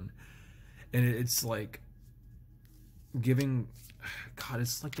someone. And it's like giving... God,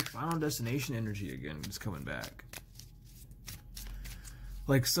 it's like the Final Destination energy again, just coming back.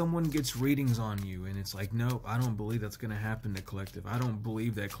 Like, someone gets readings on you, and it's like, nope, I don't believe that's going to happen to Collective. I don't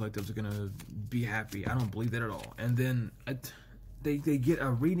believe that Collective's going to be happy. I don't believe that at all. And then they get a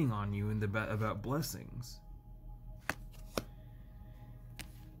reading on you about blessings.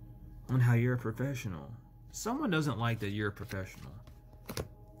 On how you're a professional. Someone doesn't like that you're a professional.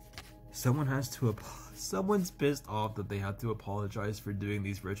 Someone's pissed off that they have to apologize for doing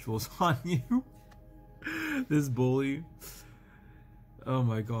these rituals on you. This bully. Oh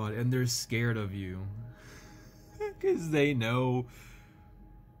my god, and they're scared of you. Because they know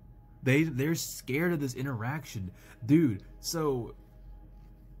They're scared of this interaction, dude. So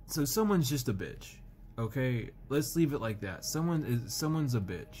someone's just a bitch. Okay, let's leave it like that. Someone's a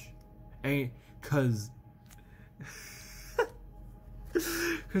bitch, cause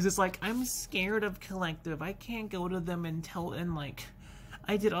it's like, I'm scared of Collective. I can't go to them and tell, and like,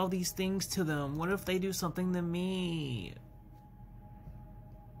 I did all these things to them. What if they do something to me?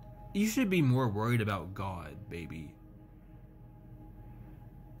 You should be more worried about God, baby.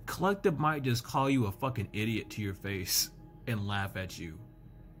 Collective might just call you a fucking idiot to your face and laugh at you.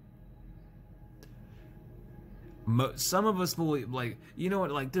 Some of us will, like, you know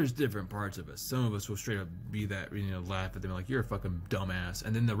what, like, there's different parts of us. Some of us will straight up be that, you know, laugh at them like, you're a fucking dumbass.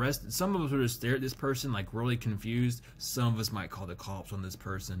 And then the rest, some of us will just stare at this person like really confused. Some of us might call the cops on this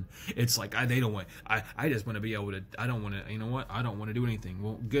person. It's like, I just want to be able to, I don't want to, you know what, I don't want to do anything.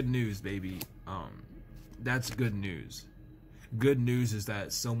 Well, good news, baby. That's good news. Good news is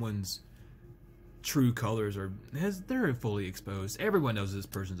that someone's true colors they're fully exposed. Everyone knows that this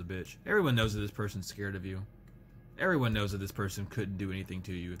person's a bitch. Everyone knows that this person's scared of you. Everyone knows that this person couldn't do anything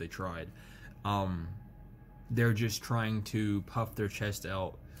to you if they tried. They're just trying to puff their chest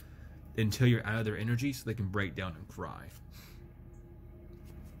out until you're out of their energy so they can break down and cry.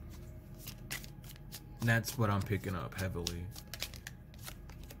 And that's what I'm picking up heavily.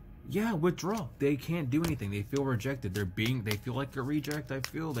 Yeah, withdraw. They can't do anything. They feel rejected. They feel like a reject. I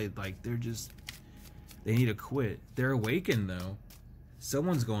feel they need to quit. They're awakened though.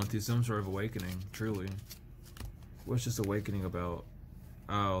 Someone's going through some sort of awakening, truly. What's this awakening about?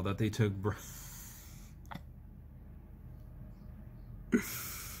 Oh, that they took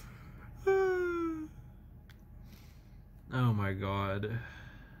oh my god.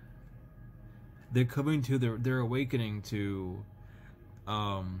 They're coming to they're awakening to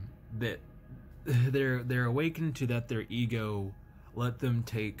that they're awakened to that their ego let them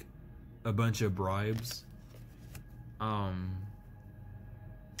take a bunch of bribes.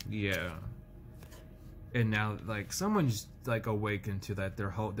 Yeah. And now, like, someone's, like, awakened to that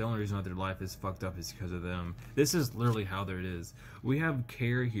the only reason that their life is fucked up is because of them. This is literally how it is. We have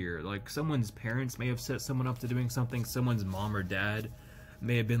care here. Like, someone's parents may have set someone up to doing something. Someone's mom or dad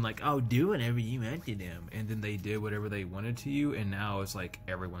may have been like, oh, do whatever you want to them. And then they did whatever they wanted to you. And now it's like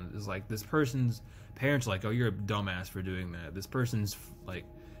everyone is like, this person's parents are like, oh, you're a dumbass for doing that. This person's, like,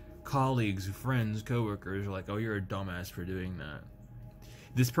 colleagues, friends, coworkers are like, oh, you're a dumbass for doing that.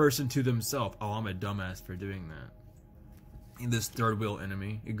 This person to themselves, oh, I'm a dumbass for doing that. And this third wheel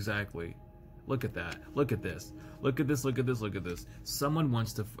enemy, exactly. Look at that. Look at this. Look at this. Look at this. Look at this. Someone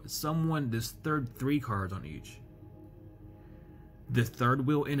wants to. This three cards on each. The third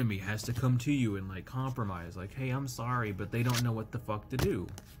wheel enemy has to come to you and like compromise. Like, hey, I'm sorry, but they don't know what the fuck to do.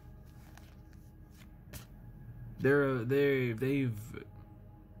 They're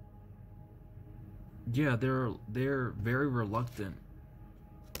very reluctant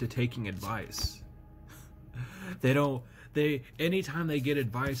to taking advice. Anytime they get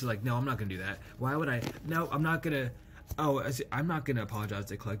advice, they're like, no, I'm not gonna do that. Why would I? No, I'm not gonna. Oh, I'm not gonna apologize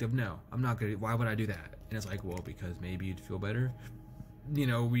to Collective. No, I'm not gonna. Why would I do that? And it's like, well, because maybe you'd feel better.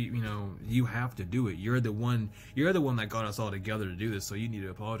 You have to do it. You're the one that got us all together to do this, so you need to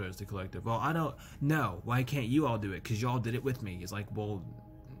apologize to Collective. Well, I don't know. Why can't you all do it? Because y'all did it with me. It's like, well,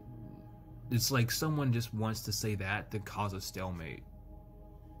 it's like someone just wants to say that to cause a stalemate.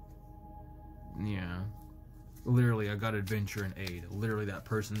 Yeah. Literally, I got adventure and aid. Literally, that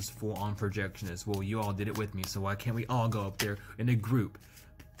person's full-on projectionist. Well, you all did it with me, so why can't we all go up there in a group?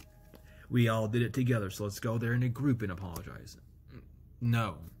 We all did it together, so let's go there in a group and apologize.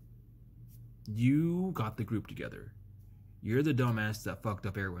 No. You got the group together. You're the dumbass that fucked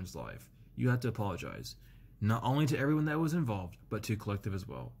up everyone's life. You have to apologize. Not only to everyone that was involved, but to Collective as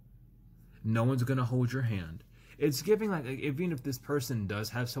well. No one's gonna hold your hand. It's giving like even if this person does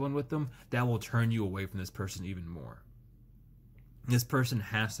have someone with them, that will turn you away from this person even more. This person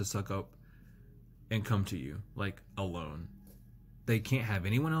has to suck up and come to you, like, alone. They can't have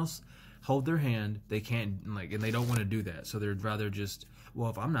anyone else hold their hand. They can't, like, and they don't want to do that. So they'd rather just, well,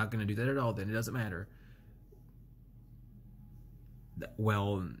 if I'm not going to do that at all, then it doesn't matter.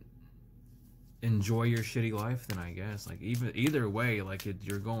 Well, enjoy your shitty life then, I guess. Like, either way, like,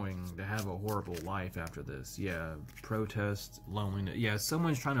 you're going to have a horrible life after this. Yeah, protest loneliness. Yeah,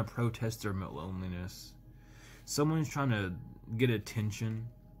 someone's trying to protest their loneliness. Someone's trying to get attention.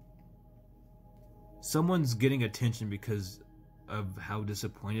 Someone's getting attention because of how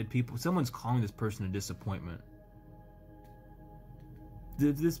disappointed people. Someone's calling this person a disappointment.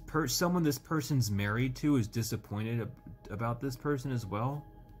 Someone this person's married to is disappointed about this person as well.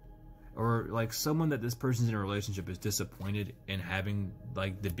 or like someone that this person's in a relationship is disappointed in having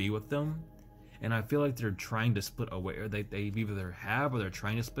like to be with them, and I feel like they're trying to split away, or they either have or they're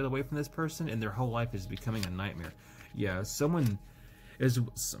trying to split away from this person, and their whole life is becoming a nightmare. Yeah, someone is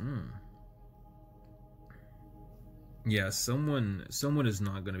yeah, someone is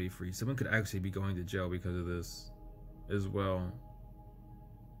not going to be free. Someone could actually be going to jail because of this as well.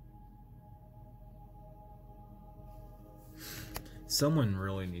 Someone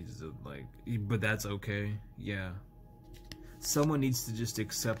really needs to, like, but that's okay. Yeah. Someone needs to just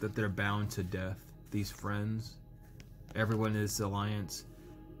accept that they're bound to death. These friends, everyone in this alliance.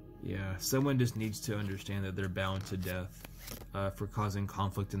 Yeah, someone just needs to understand that they're bound to death for causing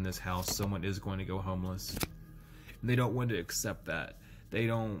conflict in this house. Someone is going to go homeless. And they don't want to accept that. They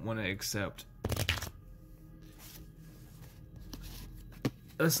don't want to accept.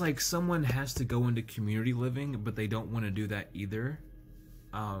 It's like someone has to go into community living, but they don't want to do that either,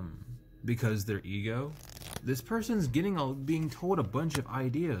 because their ego. This person's being told a bunch of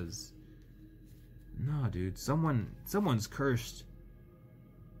ideas. No, dude, someone's cursed.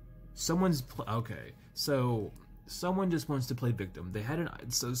 Okay. So someone just wants to play victim. They had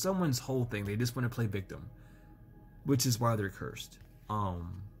so someone's whole thing. They just want to play victim, which is why they're cursed.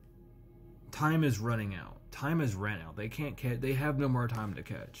 Time is running out. Time has ran out. They can't catch. They have no more time to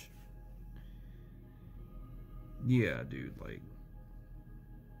catch. Yeah, dude. Like,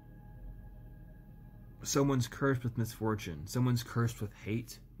 someone's cursed with misfortune. Someone's cursed with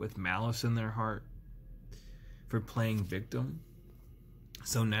hate, with malice in their heart, for playing victim.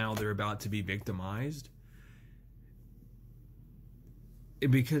 So now they're about to be victimized.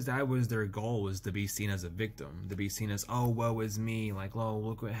 Because that was their goal, was to be seen as a victim, to be seen as, oh, woe is me, like, oh,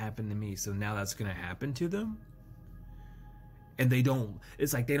 look what happened to me. So now that's gonna happen to them, and they don't.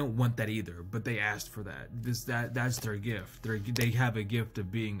 It's like they don't want that either, but they asked for that. That's their gift. They have a gift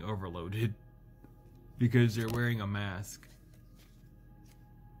of being overloaded because they're wearing a mask.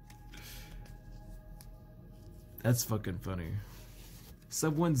 That's fucking funny.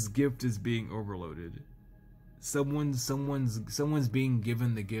 Someone's gift is being overloaded. Someone's being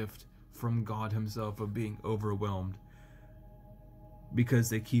given the gift from God himself of being overwhelmed because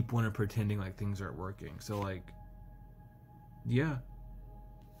they keep wanting pretending like things aren't working. So, like, yeah.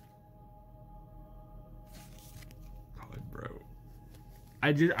 God, bro.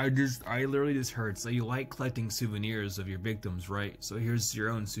 I literally just heard, so you like collecting souvenirs of your victims, right? So here's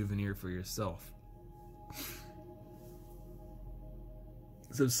your own souvenir for yourself.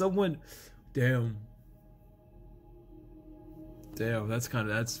 So someone, damn, that's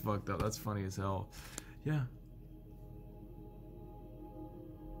fucked up. That's funny as hell. Yeah.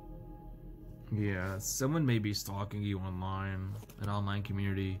 Yeah, someone may be stalking you online, an online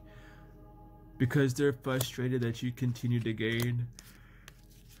community, because they're frustrated that you continue to gain.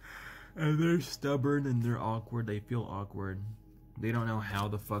 And they're stubborn and they're awkward. They feel awkward. They don't know how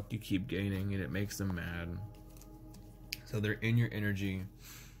the fuck you keep gaining, and it makes them mad. So they're in your energy,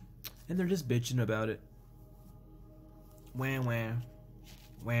 and they're just bitching about it. Wah, wah.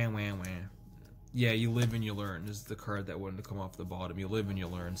 Wah, wah, wah. Yeah, you live and you learn. This is the card that wanted to come off the bottom. You live and you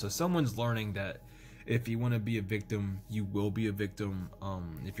learn. So someone's learning that if you want to be a victim, you will be a victim.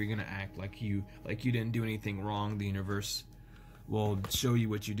 If you're gonna act like you didn't do anything wrong, the universe will show you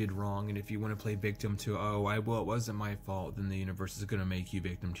what you did wrong. And if you want to play victim to, it wasn't my fault, then the universe is gonna make you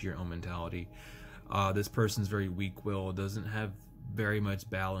victim to your own mentality. This person's very weak-willed, doesn't have very much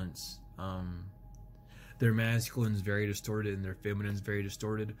balance. Their masculine's very distorted and their feminine's very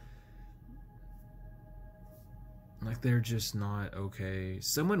distorted. Like, they're just not okay.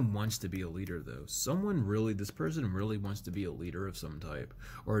 Someone wants to be a leader, though. This person really wants to be a leader of some type,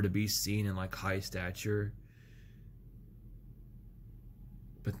 or to be seen in, like, high stature.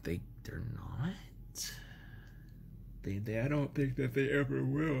 But they're not. I don't think that they ever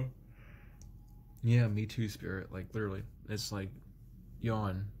will. Yeah, me too, spirit. Like, literally. It's like,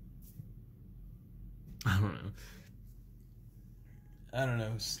 yawn. I don't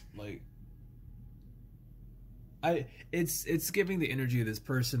know. Like, it's giving the energy of this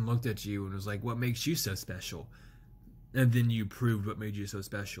person looked at you and was like, what makes you so special? And then you proved what made you so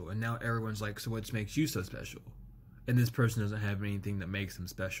special. And now everyone's like, so what makes you so special? And this person doesn't have anything that makes them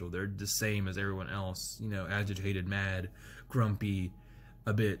special. They're the same as everyone else. You know, agitated, mad, grumpy,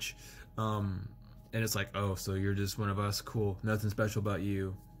 a bitch. And it's like, oh, so you're just one of us? Cool. Nothing special about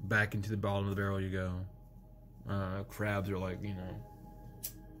you. Back into the bottom of the barrel you go. Crabs are like, you know.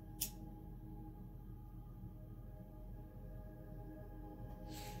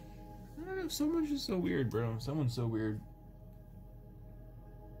 I don't know, someone's just so weird, bro. Someone's so weird.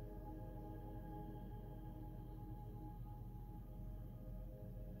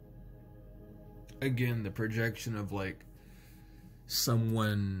 again, the projection of like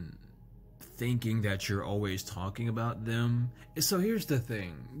someone thinking that you're always talking about them. So here's the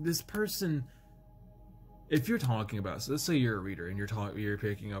thing, this person, if you're talking about, so let's say you're a reader and you're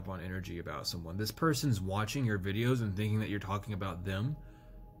picking up on energy about someone, this person's watching your videos and thinking that you're talking about them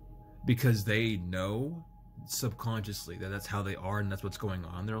because they know subconsciously that that's how they are and that's what's going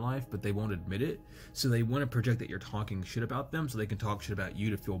on in their life, but they won't admit it. So they want to project that you're talking shit about them so they can talk shit about you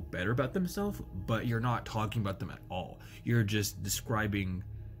to feel better about themselves, but you're not talking about them at all. You're just describing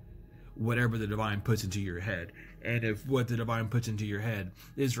whatever the divine puts into your head. And if what the divine puts into your head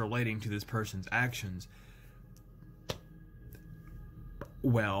is relating to this person's actions,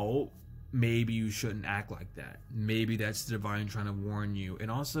 well, maybe you shouldn't act like that. Maybe that's the divine trying to warn you. And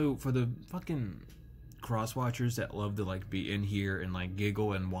also, for the fucking cross watchers that love to like be in here and like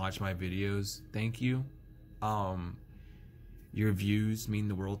giggle and watch my videos, thank you. Your views mean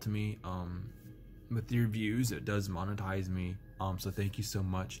the world to me. With your views, it does monetize me. So thank you so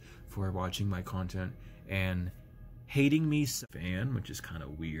much for watching my content and hating me fan, which is kind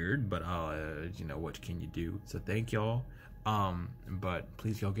of weird, but you know, what can you do? So thank y'all. But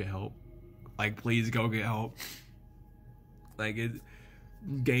please go get help. Like, please go get help. Like,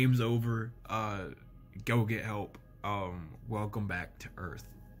 game's over. Go get help. Welcome back to Earth.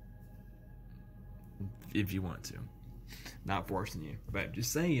 If you want to. Not forcing you, but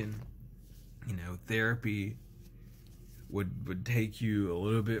just saying, you know, therapy would take you a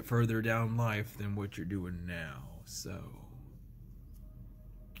little bit further down life than what you're doing now. So,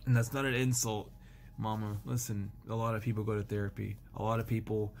 and that's not an insult, Mama. Listen, a lot of people go to therapy. A lot of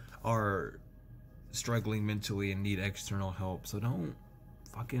people are struggling mentally and need external help. So don't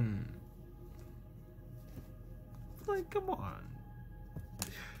fucking, like, come on.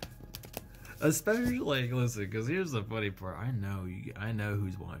 Especially, like, listen, because here's the funny part. I know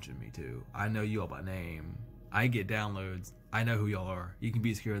who's watching me too. I know you all by name. I get downloads. I know who y'all are. You can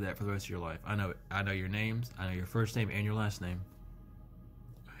be scared of that for the rest of your life. I know it. I know your names. I know your first name and your last name.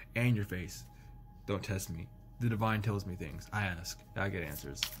 And your face. Don't test me. The divine tells me things. I ask. I get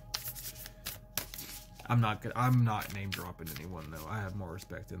answers. I'm not name dropping anyone though. I have more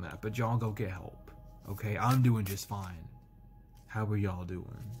respect than that. But y'all go get help. Okay? I'm doing just fine. How are y'all doing?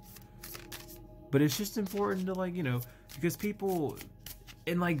 But it's just important to, like, you know, because people,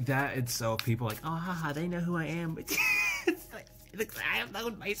 and like that itself, people are like, oh, haha, they know who I am. But it's like, I am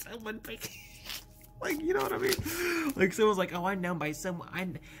known by someone. Like, you know what I mean? Like, someone's like, oh, I'm known by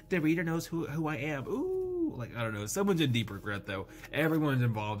someone. The reader knows who I am. Ooh, like, I don't know. Someone's in deep regret, though. Everyone's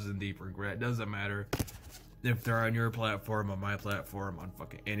involved in deep regret. Doesn't matter if they're on your platform, on my platform, on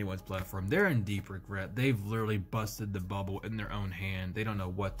fucking anyone's platform. They're in deep regret. They've literally busted the bubble in their own hand. They don't know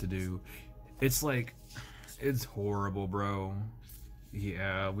what to do. It's like, it's horrible, bro.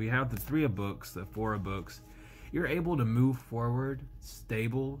 Yeah, we have the 3 of books, the 4 of books. You're able to move forward,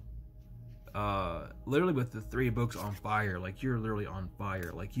 stable, literally with the 3 books on fire. Like, you're literally on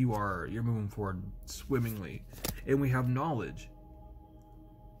fire. Like, you're moving forward swimmingly. And we have knowledge.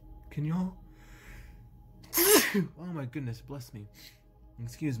 Can y'all? Oh my goodness, bless me.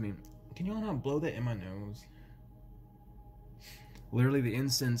 Excuse me. Can y'all not blow that in my nose? Literally, the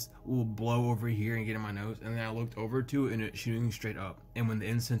incense will blow over here and get in my nose, and then I looked over to it, and it's shooting straight up. And when the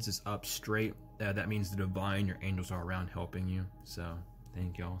incense is up straight, that means the divine, your angels are around helping you. So,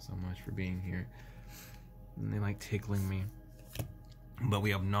 thank y'all so much for being here. And they like tickling me. But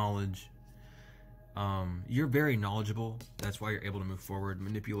we have knowledge. You're very knowledgeable. That's why you're able to move forward.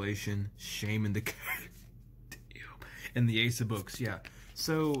 Manipulation, shame, and the and the Ace of Books. Yeah.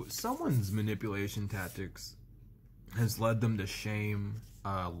 So someone's manipulation tactics has led them to shame.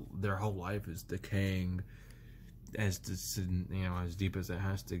 Their whole life is decaying as deep as it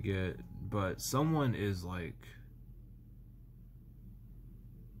has to get. But someone is like,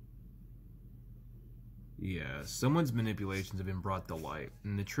 yeah, someone's manipulations have been brought to light.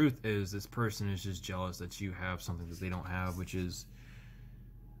 And the truth is, this person is just jealous that you have something that they don't have, which is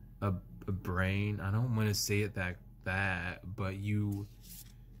a brain. I don't want to say it that but you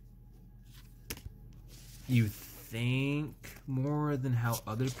think more than how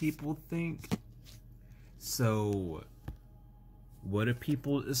other people think. So what do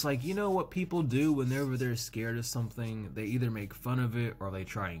people, it's like, you know what people do whenever they're scared of something? They either make fun of it or they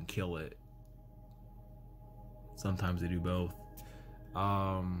try and kill it. Sometimes they do both.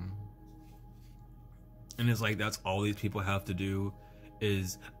 And it's like, that's all these people have to do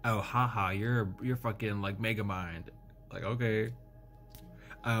is, oh, haha, you're fucking like Megamind. Like, okay.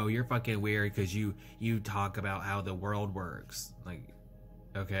 Oh, you're fucking weird because you talk about how the world works. Like,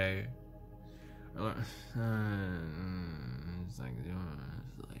 okay. It's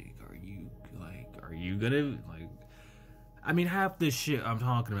like, are you gonna, like, I mean, half this shit I'm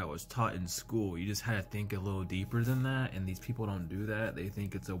talking about was taught in school. You just had to think a little deeper than that, and these people don't do that. They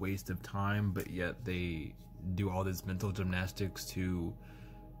think it's a waste of time, but yet they do all this mental gymnastics to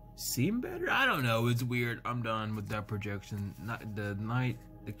seem better. I don't know, it's weird. I'm done with that projection.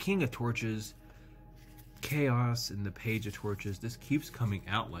 The King of Torches, Chaos, and the Page of Torches. This keeps coming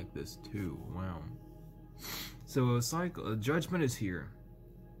out like this too. Wow. So a judgment is here,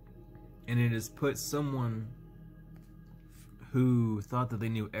 and it has put someone who thought that they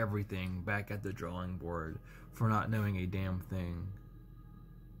knew everything back at the drawing board for not knowing a damn thing.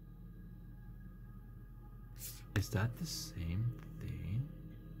 Is that the same thing?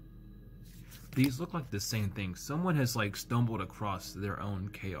 These look like the same thing. Someone has like stumbled across their own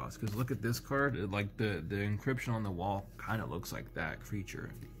chaos. Because look at this card, like the inscription on the wall kind of looks like that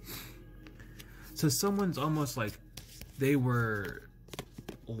creature. So someone's almost like they were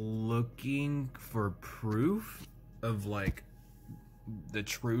looking for proof of like the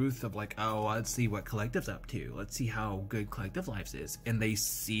truth of like, oh, let's see what Collective's up to. Let's see how good Collective Life is. And they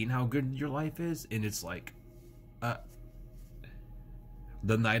seen how good your life is, and it's like,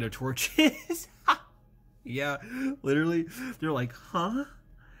 the Knight of Torches. Yeah, literally, they're like, huh?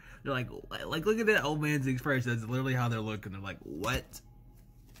 They're like, look at that old man's expression. That's literally how they're looking. They're like, what?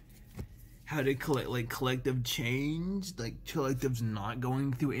 How did Collective change? Like, Collective's not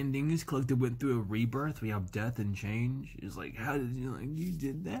going through endings. Collective went through a rebirth. We have death and change. It's like, how did you, like, you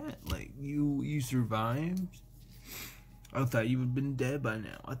did that? Like, you survived? I thought you would have been dead by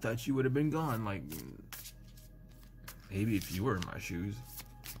now. I thought you would have been gone. Like, maybe if you were in my shoes.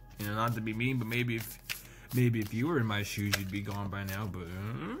 You know, not to be mean, but maybe if you were in my shoes, you'd be gone by now. But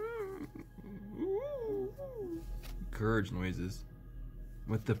courage noises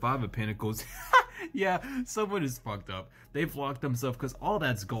with the Five of Pentacles. Yeah, someone is fucked up. They've locked themselves because all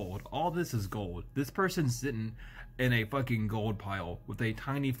that's gold. All this is gold. This person's sitting in a fucking gold pile with a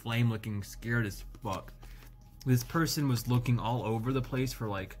tiny flame, looking scared as fuck. This person was looking all over the place for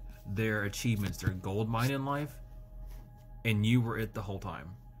like their achievements, their gold mine in life, and you were it the whole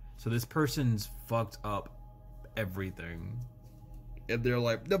time. So this person's fucked up everything. And they're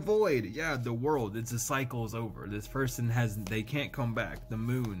like, the void, yeah, the world, it's a cycle is over. This person they can't come back. The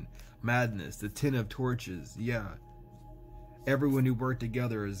moon, madness, the Ten of Torches, yeah. Everyone who worked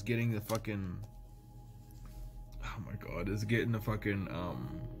together is getting the fucking, oh my god, is getting the fucking,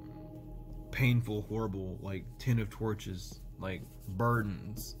 painful, horrible, like, Ten of Torches, like,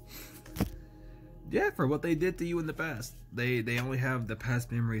 burdens. Yeah, for what they did to you in the past. They only have the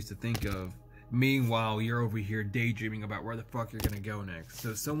past memories to think of. Meanwhile, you're over here daydreaming about where the fuck you're gonna go next.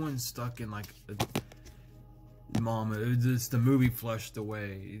 So someone's stuck in like mama, it's the movie Flushed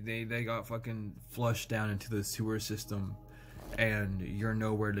Away. They got fucking flushed down into the sewer system, and you're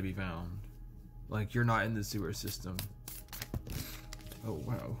nowhere to be found. Like, you're not in the sewer system. Oh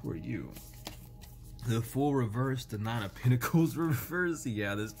wow, who are you? The Fool reverse, the Nine of Pentacles reverse.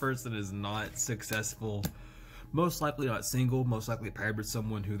 Yeah, this person is not successful. Most likely not single. Most likely paired with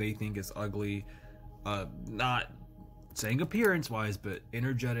someone who they think is ugly. Not saying appearance-wise, but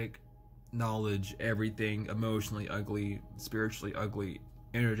energetic, knowledge, everything. Emotionally ugly, spiritually ugly,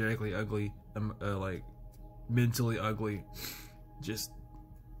 energetically ugly, like mentally ugly. Just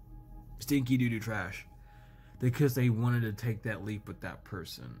stinky doo-doo trash. Because they wanted to take that leap with that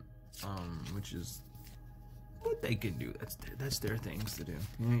person. Which is what they can do. That's their things to do.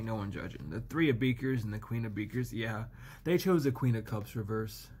 Ain't no one judging. The Three of Beakers and the Queen of Beakers, yeah, they chose the Queen of Cups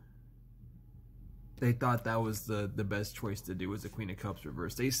reverse. They thought that was the best choice to do, was the Queen of Cups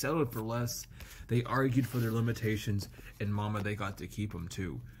reverse. They settled for less. They argued for their limitations, and mama, they got to keep them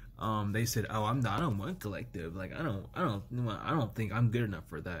too. They said, "Oh, I don't want Collective. Like, I don't think I'm good enough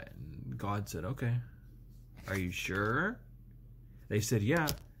for that." And God said, "Okay, are you sure?" They said, "Yeah."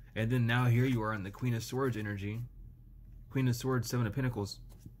 And then now here you are in the Queen of Swords energy. Queen of Swords, Seven of Pentacles.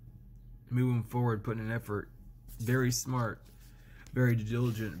 Moving forward, putting an effort. Very smart. Very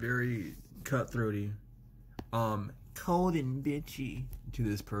diligent. Very cutthroaty. Cold and bitchy to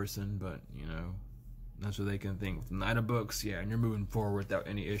this person. But, you know, that's what they can think. With the Knight of Books, yeah, and you're moving forward without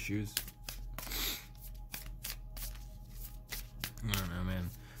any issues. I don't know, man.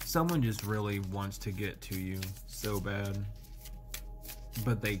 Someone just really wants to get to you so bad.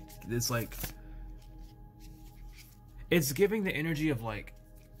 But it's like, it's giving the energy of like,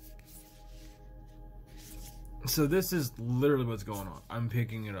 so this is literally what's going on. I'm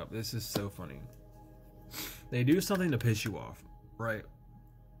picking it up. This is so funny. They do something to piss you off, right?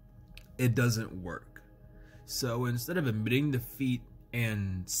 It doesn't work. So instead of admitting defeat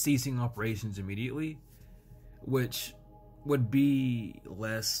and ceasing operations immediately, which would be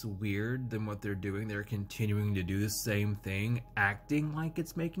less weird than what they're doing. They're continuing to do the same thing, acting like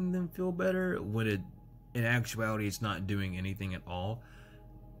it's making them feel better, when it, in actuality, it's not doing anything at all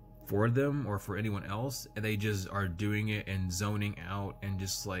for them or for anyone else. And they just are doing it and zoning out and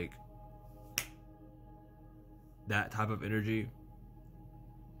just like that type of energy.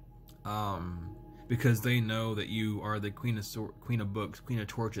 Because they know that you are the Queen of Books, Queen of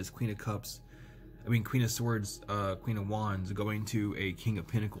Torches, Queen of Cups. I mean, Queen of Swords, Queen of Wands, going to a King of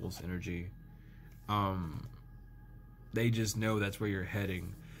Pentacles energy. They just know that's where you're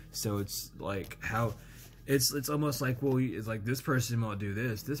heading. So it's like how, it's almost like, well, it's like this person won't do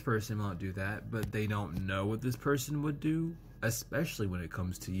this person won't do that, but they don't know what this person would do, especially when it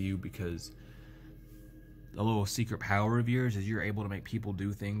comes to you, because a little secret power of yours is you're able to make people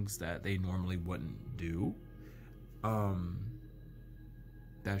do things that they normally wouldn't do.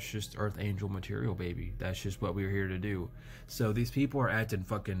 That's just Earth Angel material, baby. That's just what we're here to do. So these people are acting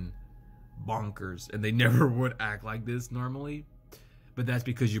fucking bonkers, and they never would act like this normally. But that's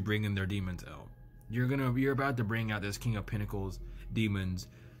because you bring in their demons out. You're about to bring out this King of Pentacles demons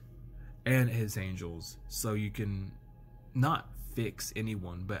and his angels, so you can not fix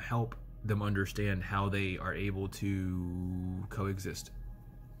anyone, but help them understand how they are able to coexist.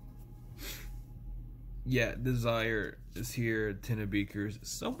 Yeah, desire is here. 10 of Beakers.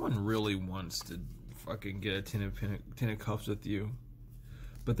 Someone really wants to fucking get a 10 of Cups with you,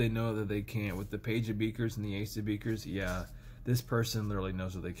 but they know that they can't. With the Page of Beakers and the Ace of Beakers, yeah, this person literally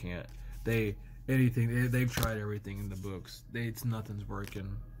knows that they can't. They've tried everything in the books. Nothing's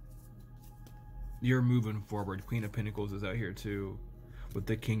working. You're moving forward. Queen of Pentacles is out here too, with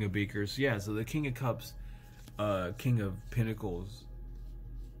the King of Beakers. Yeah, so the King of Cups, King of Pentacles,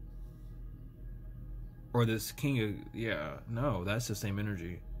 or this King of, yeah, no, that's the same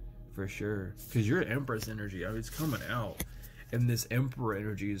energy for sure, because you're Empress energy. I mean, it's coming out, and this Emperor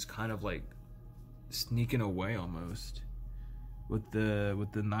energy is kind of like sneaking away almost with the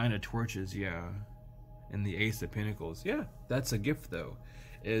Nine of Torches, yeah, and the Ace of Pentacles. Yeah, that's a gift though,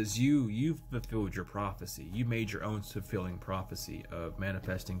 is you've fulfilled your prophecy. You made your own fulfilling prophecy of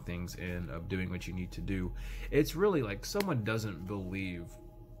manifesting things and of doing what you need to do. It's really like someone doesn't believe.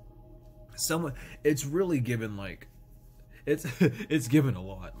 It's really given, like, it's given a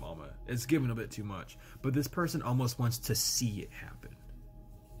lot, mama. It's given a bit too much. But this person almost wants to see it happen.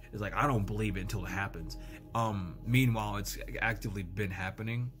 It's like, I don't believe it until it happens. Meanwhile, it's actively been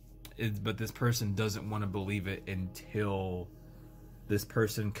happening. But this person doesn't want to believe it until this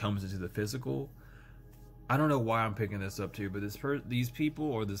person comes into the physical. I don't know why I'm picking this up too, but these people,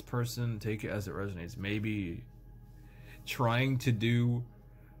 or this person, take it as it resonates, maybe trying to do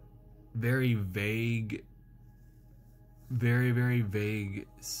very vague, very, very vague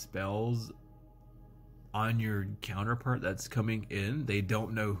spells on your counterpart that's coming in. They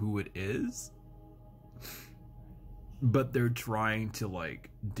don't know who it is, but they're trying to like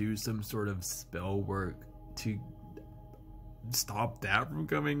do some sort of spell work to stop that from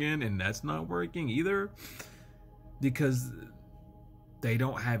coming in, and that's not working either, because they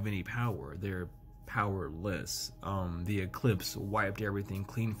don't have any power. They're powerless. The eclipse wiped everything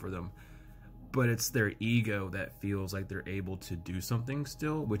clean for them, but it's their ego that feels like they're able to do something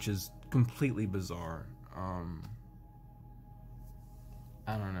still, which is completely bizarre. I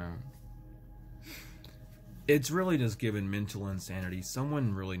don't know. It's really just given mental insanity.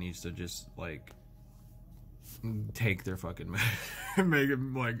 Someone really needs to just like take their fucking make it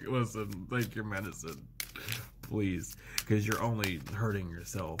like, listen, take your medicine, please, because you're only hurting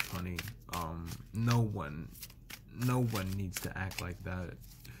yourself, honey. No one needs to act like that.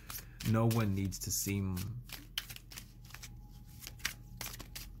 No one needs to seem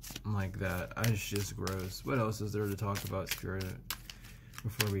like that. It's just gross. What else is there to talk about, Spirit,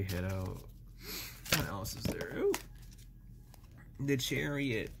 before we head out? What else is there? Ooh. The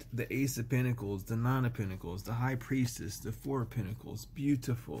Chariot, the Ace of Pentacles, the Nine of Pentacles, the High Priestess, the Four of Pentacles.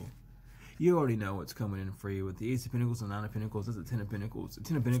 Beautiful. You already know what's coming in for you with the Ace of Pentacles and Nine of Pentacles. That's the Ten of Pentacles. The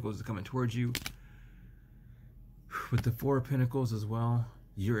Ten of Pentacles is coming towards you. With the Four of Pentacles as well,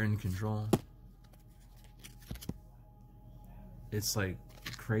 you're in control. It's like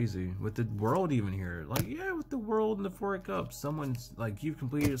crazy with the World even here. Like, yeah, with the World and the Four of Cups, someone's like, you've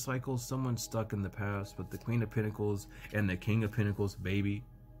completed a cycle. Someone's stuck in the past with the Queen of Pentacles and the King of Pentacles, baby.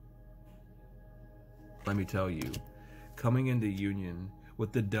 Let me tell you, coming into union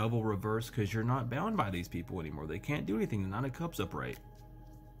with the Devil reverse, because you're not bound by these people anymore. They can't do anything. The Nine of Cups upright.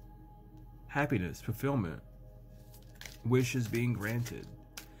 Happiness, fulfillment, wishes being granted.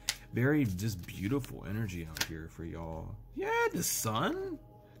 Very just beautiful energy out here for y'all. Yeah, the Sun,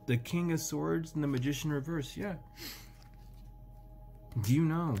 the King of Swords, and the Magician reverse. Yeah, You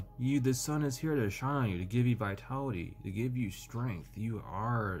know, the sun is here to shine on you, to give you vitality, to give you strength. You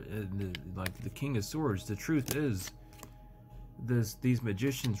are like the King of Swords. The truth is, these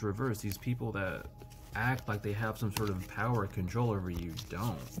magicians reverse, these people that act like they have some sort of power and control over you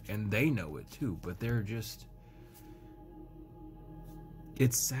don't, and they know it too. But they're just,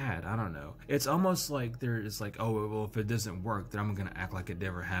 it's sad. I don't know. It's almost like they're just like, oh well, if it doesn't work, then I'm gonna act like it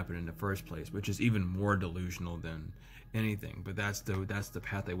never happened in the first place, which is even more delusional than anything. But that's the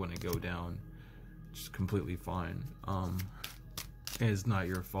path they want to go down. Just completely fine. It's not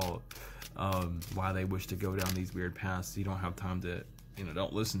your fault. Why they wish to go down these weird paths. You don't have time to,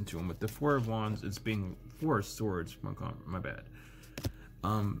 don't listen to them. With the Four of Wands, it's being Four of Swords. My bad.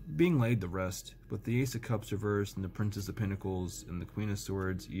 Being laid to rest. With the Ace of Cups reversed and the Princess of Pentacles and the Queen of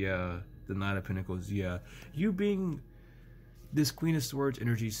Swords, yeah. The Knight of Pentacles, yeah. You being this Queen of Swords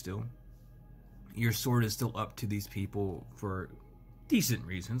energy still. Your sword is still up to these people for decent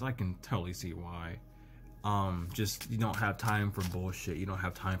reasons. I can totally see why. Just, you don't have time for bullshit. You don't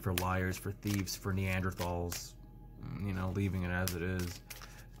have time for liars, for thieves, for Neanderthals. Leaving it as it is.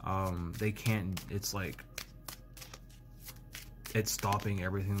 They can't, it's like, it's stopping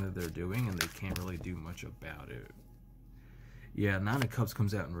everything that they're doing, and they can't really do much about it. Yeah, Nine of Cups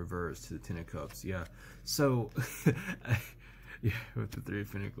comes out in reverse to the Ten of Cups. Yeah, so yeah, with the Three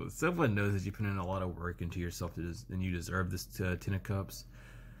of Pentacles, someone knows that you put in a lot of work into yourself, and you deserve this Ten of Cups.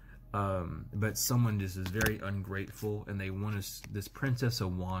 But someone just is very ungrateful, and they want to. This Princess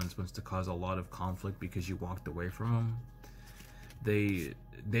of Wands wants to cause a lot of conflict because you walked away from them.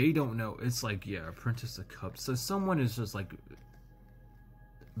 They don't know. It's like, yeah, a Princess of Cups. So someone is just like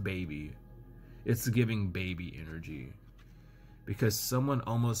baby. It's giving baby energy, because someone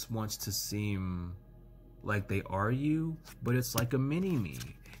almost wants to seem like they are you, but it's like a mini me.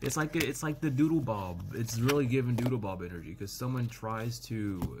 It's like the Doodle Bob. It's really giving Doodle Bob energy, because someone tries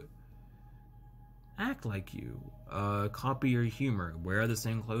to act like you, copy your humor, wear the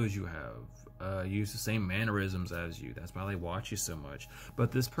same clothes you have, use the same mannerisms as you. That's why they watch you so much.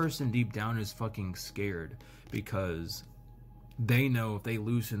 But this person deep down is fucking scared, because they know if they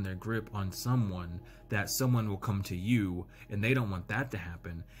loosen their grip on someone, that someone will come to you, and they don't want that to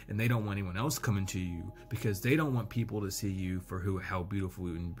happen, and they don't want anyone else coming to you, because they don't want people to see you for how beautiful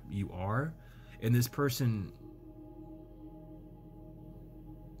you are. And this person,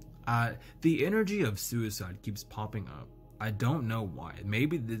 the energy of suicide keeps popping up. I don't know why.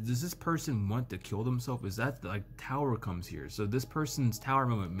 Maybe does this person want to kill themselves? Is that like Tower comes here? So this person's Tower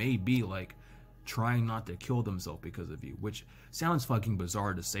moment may be like trying not to kill themselves because of you, which sounds fucking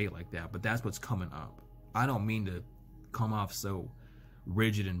bizarre to say like that, but that's what's coming up. I don't mean to come off so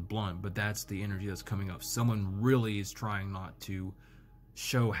rigid and blunt, but that's the energy that's coming up. Someone really is trying not to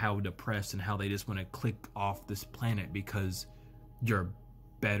show how depressed and how they just want to click off this planet because you're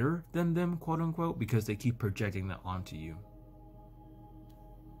better than them, quote unquote, because they keep projecting that onto you.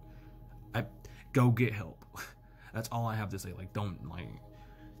 Go get help. That's all I have to say. Like, don't, like,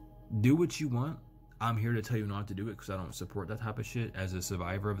 do what you want. I'm here to tell you not to do it, because I don't support that type of shit. As a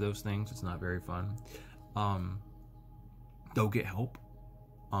survivor of those things, it's not very fun. Go get help.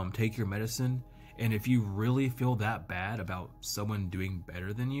 Take your medicine. And if you really feel that bad about someone doing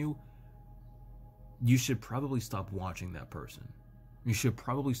better than you, you should probably stop watching that person. You should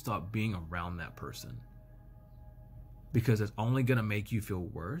probably stop being around that person, because it's only going to make you feel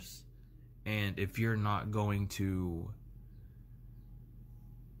worse. And if you're not going to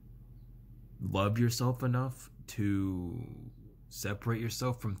love yourself enough to separate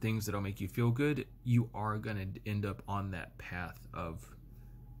yourself from things that don't make you feel good, you are going to end up on that path of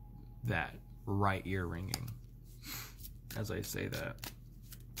that right ear ringing. As I say that,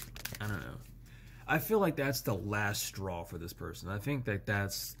 I don't know. I feel like that's the last straw for this person. I think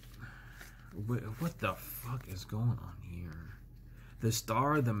that's... What the fuck is going on here? The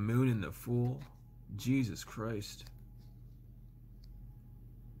Star, the Moon, and the Fool. Jesus Christ.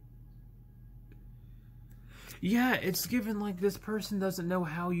 Yeah, it's given like this person doesn't know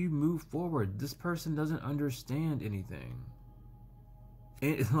how you move forward. This person doesn't understand anything.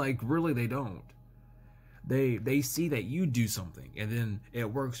 Like, really, they don't. They see that you do something, and then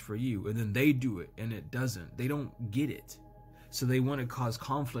it works for you, and then they do it, and it doesn't. They don't get it. So they want to cause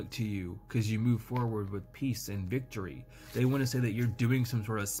conflict to you because you move forward with peace and victory. They want to say that you're doing some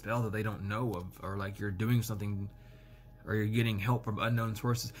sort of spell that they don't know of, or like you're doing something, or you're getting help from unknown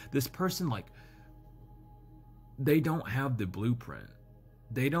sources. This person, like, they don't have the blueprint.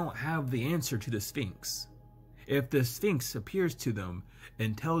 They don't have the answer to the Sphinx. If the Sphinx appears to them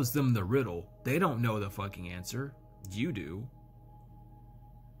and tells them the riddle, they don't know the fucking answer. You do.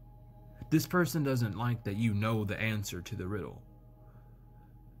 This person doesn't like that you know the answer to the riddle.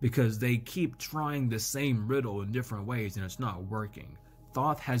 because they keep trying the same riddle in different ways and it's not working.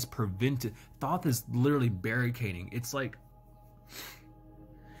 Thoth is literally barricading. It's like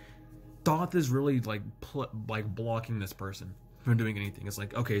Thoth is really like blocking this person from doing anything. It's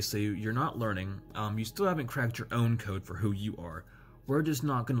like, okay, so you're not learning. You still haven't cracked your own code for who you are. We're just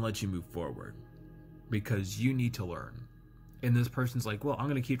not going to let you move forward because you need to learn. And this person's like, well, I'm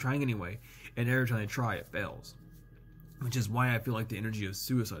going to keep trying anyway. And every time they try, it fails. Which is why I feel like the energy of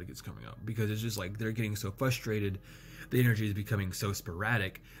suicide gets coming up, because it's just like they're getting so frustrated. The energy is becoming so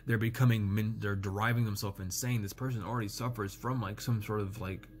sporadic. They're deriving themselves insane. This person already suffers from like some sort of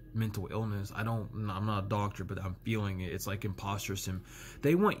like mental illness. I'm not a doctor, but I'm feeling it. It's like imposter syndrome.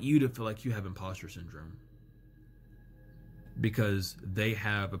 They want you to feel like you have imposter syndrome because they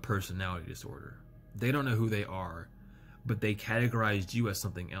have a personality disorder. They don't know who they are, but they categorized you as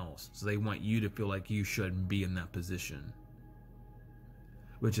something else. So they want you to feel like you shouldn't be in that position,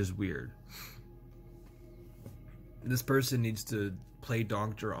 which is weird. This person needs to play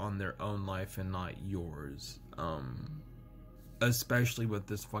doctor on their own life and not yours. Especially with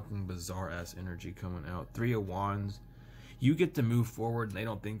this fucking bizarre ass energy coming out. 3 of Wands. You get to move forward and they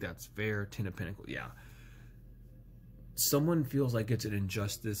don't think that's fair. 10 of Pentacles. Yeah. Someone feels like it's an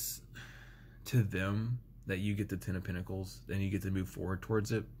injustice to them that you get the 10 of Pentacles and you get to move forward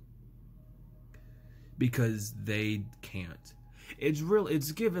towards it, because they can't.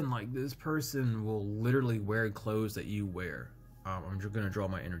 It's given like this person will literally wear clothes that you wear. I'm just going to draw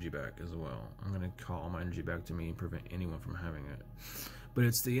my energy back as well. I'm going to call all my energy back to me and prevent anyone from having it. But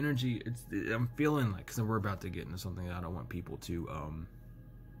it's the energy, I'm feeling like, because we're about to get into something that I don't want people to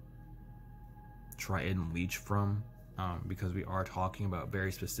try and leech from. Because we are talking about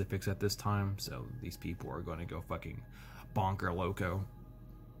very specifics at this time, so these people are going to go fucking bonker loco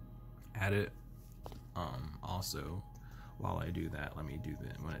at it. Also, while I do that, let me do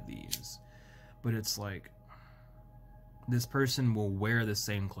one of these. But it's like, this person will wear the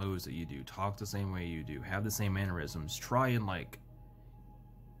same clothes that you do, talk the same way you do, have the same mannerisms, try and like,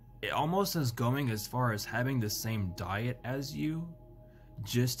 it almost is going as far as having the same diet as you,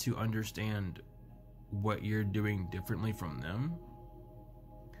 just to understand what you're doing differently from them,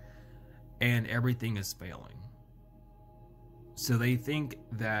 and everything is failing. So they think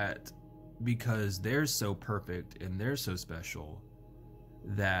that because they're so perfect and they're so special,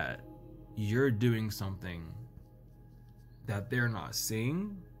 that you're doing something that they're not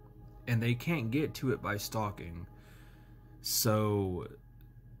seeing, and they can't get to it by stalking. So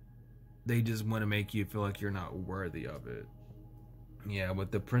they just want to make you feel like you're not worthy of it. Yeah, with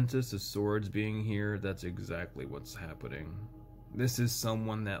the Princess of Swords being here, that's exactly what's happening. This is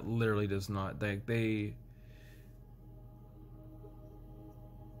someone that literally does not, they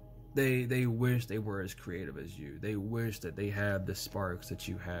wish they were as creative as you. They wish that they had the sparks that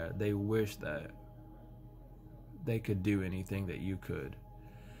you had. They wish that they could do anything that you could.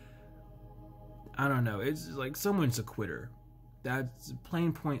 I don't know, it's like someone's a quitter. That's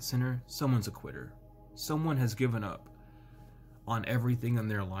plain point center. Someone's a quitter. Someone has given up on everything in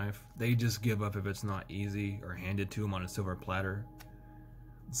their life. They just give up if it's not easy or handed to them on a silver platter.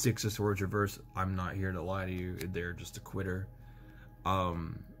 6 of Swords reverse. I'm not here to lie to you. They're just a quitter.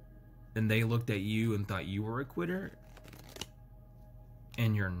 And they looked at you and thought you were a quitter,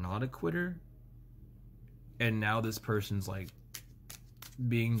 and you're not a quitter. And now this person's like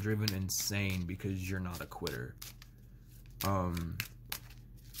being driven insane because you're not a quitter.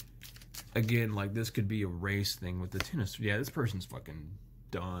 Again, like, this could be a race thing with the tennis. Yeah, this person's fucking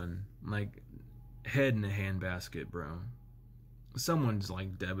done. Like, head in a handbasket, bro. Someone's,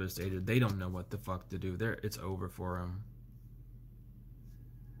 like, devastated. They don't know what the fuck to do. It's over for them.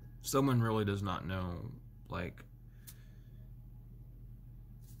 Someone really does not know, like,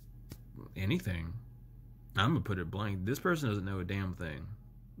 anything. I'm gonna put it blank. This person doesn't know a damn thing.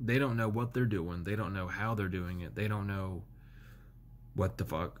 They don't know what they're doing. They don't know how they're doing it. They don't know what the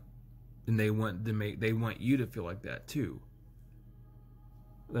fuck. And they want you to feel like that too.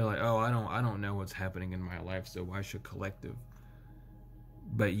 They're like, oh, I don't know what's happening in my life, so why should collective?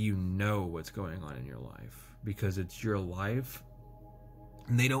 But you know what's going on in your life because it's your life.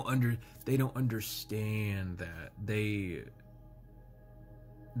 And they don't understand that.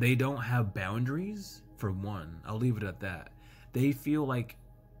 They don't have boundaries, for one. I'll leave it at that. They feel like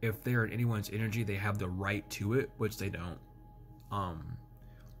if they're in anyone's energy, they have the right to it, which they don't.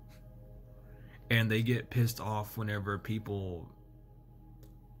 And they get pissed off whenever people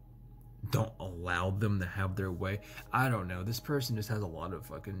don't allow them to have their way. I don't know. This person just has a lot of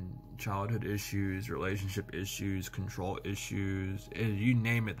fucking childhood issues, relationship issues, control issues. You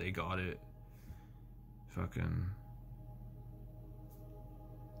name it, they got it. Fucking.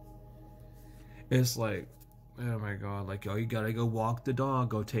 It's like, oh my god, like, oh, you gotta go walk the dog,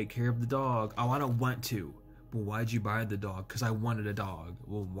 go take care of the dog. Oh, I don't want to. Well, why'd you buy the dog? Because I wanted a dog.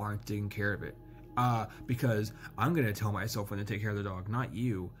 Well, why aren't you taking care of it? Because I'm gonna tell myself when to take care of the dog, not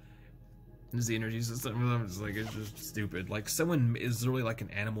you. It's the energy system. I'm just like, it's just stupid. Like, someone is really like an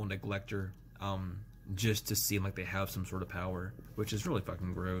animal neglector, just to seem like they have some sort of power, which is really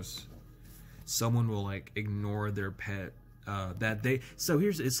fucking gross. Someone will like ignore their pet, that they, so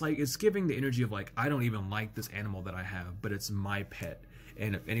here's, it's like, it's giving the energy of like, I don't even like this animal that I have, but it's my pet,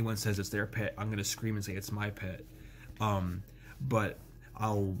 and if anyone says it's their pet, I'm gonna scream and say it's my pet. But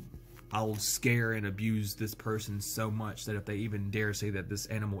I'll scare and abuse this person so much that if they even dare say that this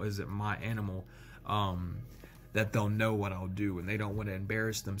animal isn't my animal, that they'll know what I'll do, and they don't want to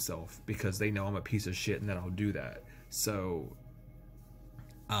embarrass themselves because they know I'm a piece of shit and that I'll do that. So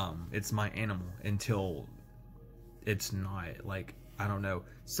it's my animal until it's not. Like, I don't know,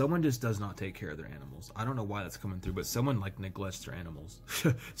 someone just does not take care of their animals. I don't know why that's coming through, but someone like neglects their animals.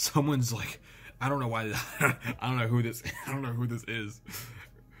 Someone's like, I don't know why. I don't know who this is.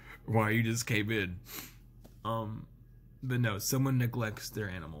 Why you just came in. But no, someone neglects their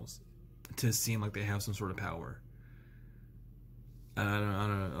animals to seem like they have some sort of power. And I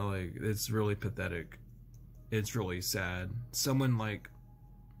don't know, like, it's really pathetic. It's really sad. Someone, like,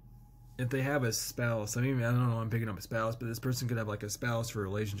 if they have a spouse, I mean, I don't know, I'm picking up a spouse, but this person could have like a spouse for a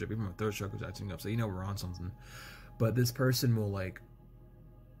relationship, even with third chakra's acting up, so you know we're on something. But this person will, like,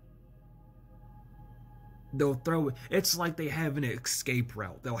 they'll throw, it's like they have an escape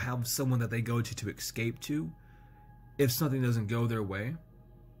route. They'll have someone that they go to escape to if something doesn't go their way.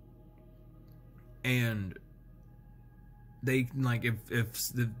 And they, like,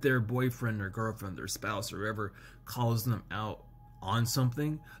 if their boyfriend or girlfriend or spouse or whoever calls them out on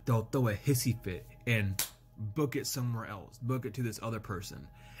something, they'll throw a hissy fit and book it somewhere else, book it to this other person.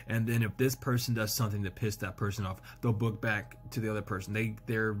 And then if this person does something to piss that person off, they'll book back to the other person.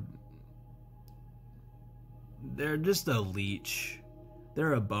 They're just a leech.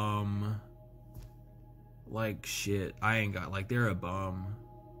 They're a bum. Like, shit, I ain't got, like, they're a bum.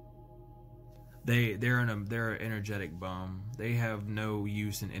 They're an energetic bum. They have no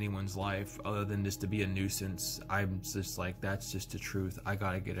use in anyone's life other than just to be a nuisance. I'm just like, that's just the truth. I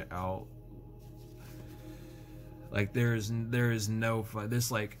gotta get it out. Like, there is no fun.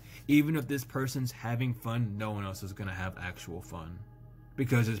 This, like, even if this person's having fun, no one else is gonna have actual fun,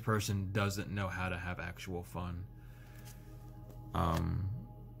 because this person doesn't know how to have actual fun. Now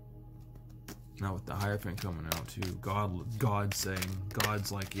with the Hierophant coming out too, God saying,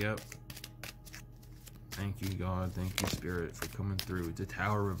 God's like, yep. Thank you, God. Thank you, Spirit, for coming through. The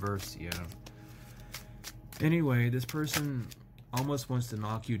Tower reverse, yeah. Anyway, this person almost wants to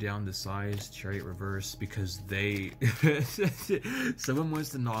knock you down to size, Chariot reverse, because they... Someone wants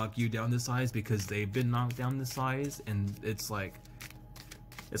to knock you down to size because they've been knocked down to size, and it's like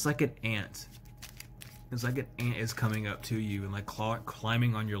an ant. It's like an ant is coming up to you and, like,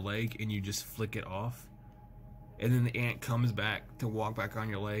 climbing on your leg, and you just flick it off. And then the ant comes back to walk back on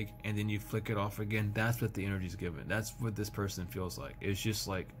your leg, and then you flick it off again. That's what the energy's given. That's what this person feels like. It's just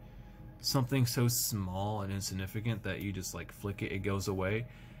like something so small and insignificant that you just, like, flick it, it goes away.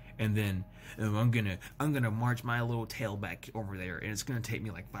 And then I'm gonna march my little tail back over there, and it's gonna take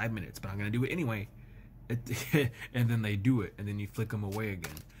me like 5 minutes, but I'm gonna do it anyway. And then they do it, and then you flick them away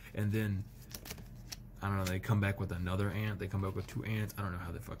again. And then, I don't know, they come back with another ant, they come back with 2 ants. I don't know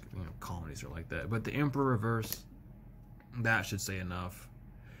how the fucking, colonies are like that. But the Emperor reverse, that should say enough.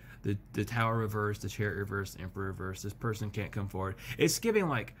 The Tower reverse, the Chariot reverse, the Emperor reverse, this person can't come forward. It's giving,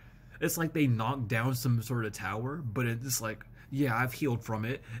 like, it's like they knocked down some sort of tower, but it's like, yeah, I've healed from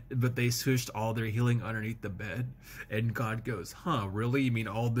it, but they swished all their healing underneath the bed. And God goes, huh, really? You mean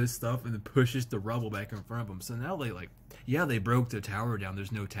all this stuff? And then pushes the rubble back in front of them. So now they, like, yeah, they broke the tower down.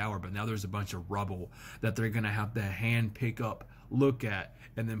 There's no tower, but now there's a bunch of rubble that they're going to have to hand pick up, look at,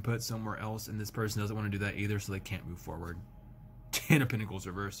 and then put somewhere else. And this person doesn't want to do that either, so they can't move forward. 10 of Pentacles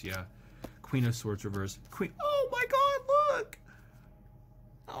reverse, yeah. Queen of Swords reverse. Oh my God, look!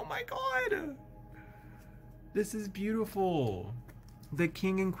 Oh my God! This is beautiful. The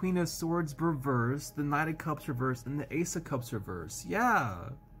King and Queen of Swords reverse, the Knight of Cups reverse, and the Ace of Cups reverse. Yeah.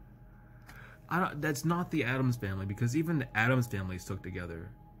 That's not the Addams family, because even the Addams family stuck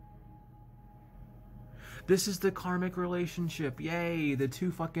together. This is the karmic relationship. Yay! The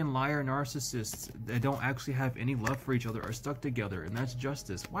 2 fucking liar narcissists that don't actually have any love for each other are stuck together, and that's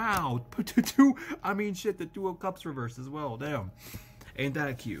justice. Wow! The 2 of Cups reverse as well. Damn. Ain't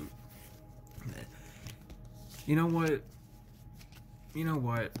that cute? You know what?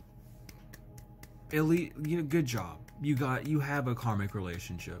 At least, good job. You have a karmic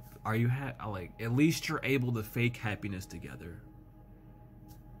relationship. Are you like, at least you're able to fake happiness together.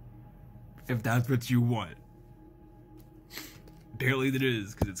 If that's what you want. Apparently it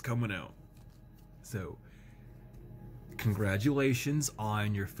is, because it's coming out. So, congratulations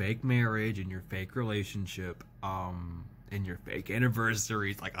on your fake marriage and your fake relationship, and your fake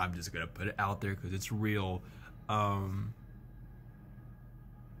anniversaries. Like, I'm just gonna put it out there because it's real.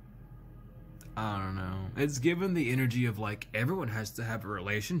 I don't know. It's given the energy of like everyone has to have a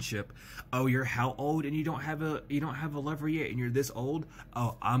relationship. Oh, you're how old and you don't have a lover yet, and you're this old.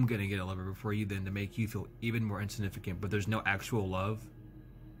 Oh, I'm gonna get a lover before you then to make you feel even more insignificant. But there's no actual love.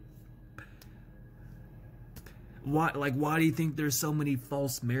 Why do you think there's so many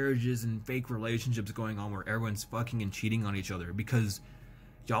false marriages and fake relationships going on where everyone's fucking and cheating on each other? Because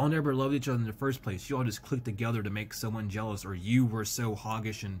y'all never loved each other in the first place. Y'all just clicked together to make someone jealous, or you were so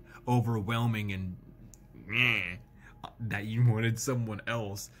hoggish and overwhelming and that you wanted someone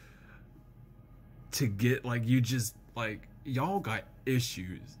else to get, like, you just, like, y'all got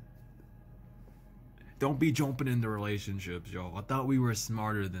issues. Don't be jumping into relationships, y'all. I thought we were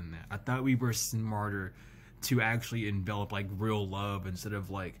smarter than that. I thought we were smarter to actually envelop like real love instead of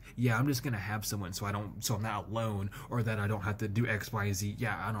like, yeah, I'm just gonna have someone so I'm not alone, or that I don't have to do X, Y, Z.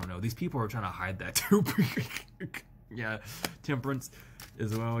 Yeah, I don't know. These people are trying to hide that too. Yeah, temperance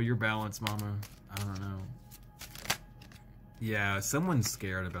as well. Your balance, mama. I don't know. Yeah, someone's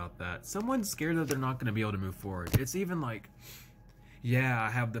scared about that. Someone's scared that they're not gonna be able to move forward. It's even like, yeah, I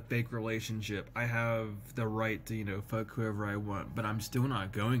have the fake relationship. I have the right to, fuck whoever I want, but I'm still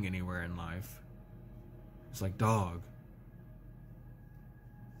not going anywhere in life. It's like, dog,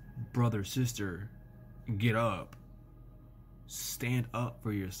 brother, sister, get up. Stand up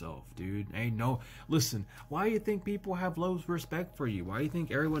for yourself, dude. Listen, why do you think people have low respect for you? Why do you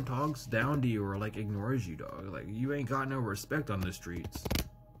think everyone talks down to you or like ignores you, dog? Like, you ain't got no respect on the streets.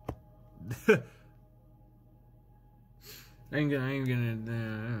 I ain't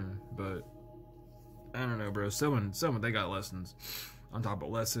gonna, but I don't know, bro. Someone, they got lessons on top of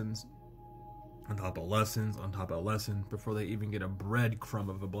lessons. On top of lessons, on top of lessons, before they even get a breadcrumb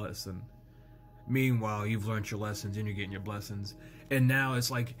of a blessing. Meanwhile, you've learned your lessons and you're getting your blessings. And now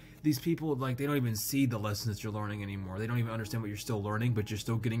it's like, these people, like, they don't even see the lessons that you're learning anymore. They don't even understand what you're still learning, but you're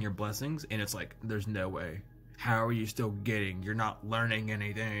still getting your blessings. And it's like, there's no way. How are you still getting? You're not learning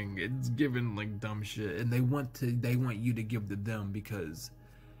anything. It's given, like, dumb shit. And they want you to give to them because,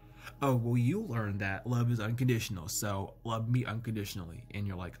 oh, well, you learned that love is unconditional, so love me unconditionally. And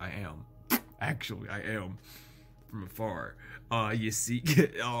you're like, I am. Actually, I am from afar. You see,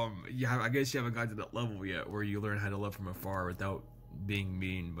 I guess you haven't got to that level yet where you learn how to love from afar without being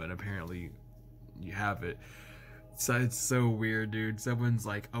mean, but apparently you have it. So it's so weird, dude. Someone's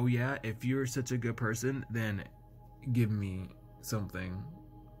like, oh yeah, if you're such a good person, then give me something.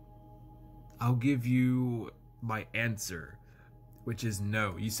 I'll give you my answer, which is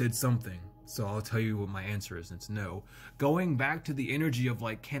no. You said something. So I'll tell you what my answer is, and it's no. Going back to the energy of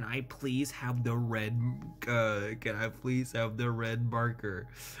like, can I please have the red marker?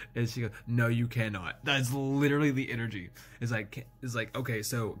 And she goes, no, you cannot. That's literally the energy. It's like, okay,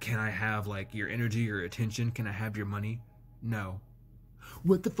 so can I have like your energy, your attention? Can I have your money? No.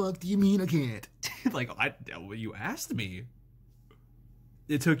 What the fuck do you mean I can't? Like, you asked me.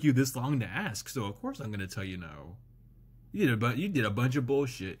 It took you this long to ask, so of course I'm gonna tell you no. You did a bunch of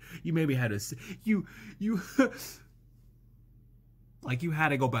bullshit. You maybe had like you had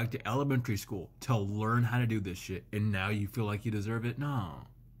to go back to elementary school to learn how to do this shit, and now you feel like you deserve it? No.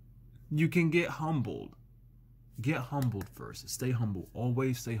 You can get humbled. Get humbled first. Stay humble.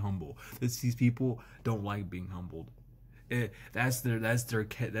 Always stay humble. These people don't like being humbled. That's the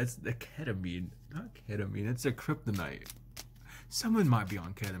ketamine. Not ketamine. It's a kryptonite. Someone might be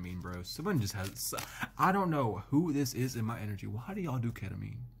on ketamine, bro. Someone just has... I don't know who this is in my energy. Why do y'all do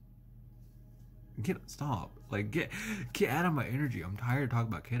ketamine? Stop. Like, get out of my energy. I'm tired of talking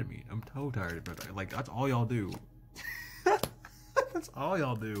about ketamine. I'm so tired about that. Like, that's all y'all do. That's all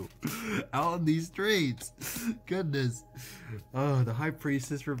y'all do. Out on these streets. Goodness. Oh, the High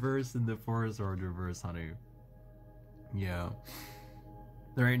Priestess reverse and the Forest Lord reverse, honey. Yeah.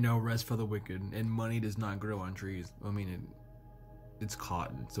 There ain't no rest for the wicked. And money does not grow on trees. I mean, it's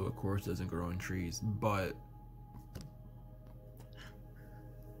cotton, so of course it doesn't grow on trees, but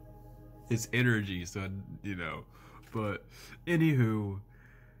it's energy, so but anywho,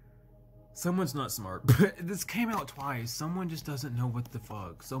 someone's not smart. But this came out twice. Someone just doesn't know what the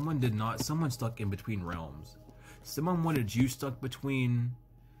fuck. Someone stuck in between realms. Someone wanted you stuck between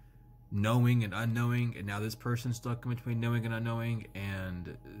knowing and unknowing, and now this person's stuck in between knowing and unknowing,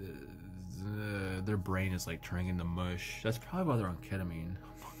 and their brain is like turning into mush. That's probably why they're on ketamine.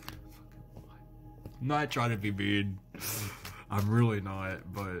 I'm not trying to be mean. I'm really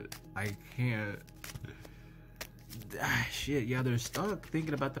not, but I can't. Shit, yeah, they're stuck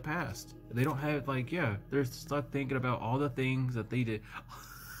thinking about the past. They don't have, like, yeah, they're stuck thinking about all the things that they did.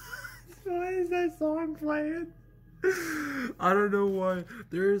 Why is that song playing? I don't know why.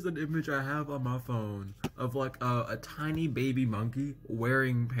 There is an image I have on my phone of like a tiny baby monkey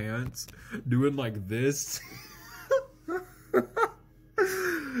wearing pants, doing like this.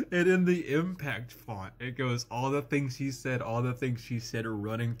 And in the impact font, it goes, all the things he said, all the things she said are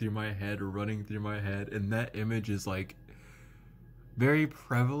running through my head, and that image is like very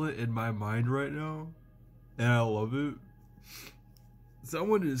prevalent in my mind right now, and I love it.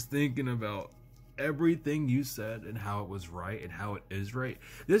 Someone is thinking about everything you said and how it was right and how it is right.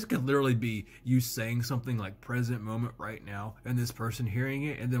 This could literally be you saying something like present moment right now, and this person hearing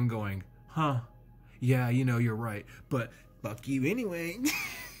it and them going, huh, yeah, you know, you're right, but fuck you anyway.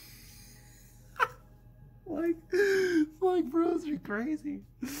 like bros are crazy.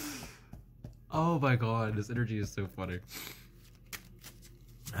 Oh my god, this energy is so funny.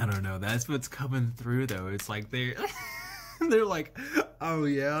 I don't know, that's what's coming through though. It's like they're like, oh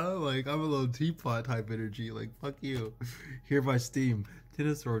yeah, like I'm a little teapot type energy, like fuck you. Hear my steam. Ten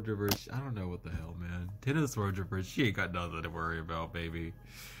of Swords reverse. I don't know what the hell, man. Ten of Swords reverse. She ain't got nothing to worry about, baby.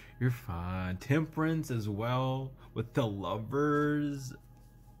 You're fine. Temperance as well with the Lovers.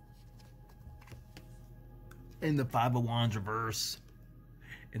 And the Five of Wands reverse.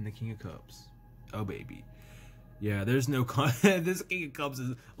 And the King of Cups. Oh, baby. Yeah, there's no... this King of Cups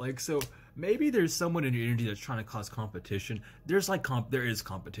is like... So, maybe there's someone in your energy that's trying to cause competition. There's like... there is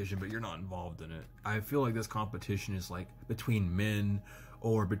competition, but you're not involved in it. I feel like this competition is like between men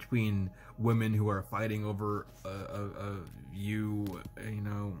or between women who are fighting over you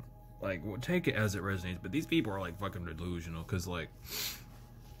know... Like, well, take it as it resonates. But these people are like fucking delusional. Because like...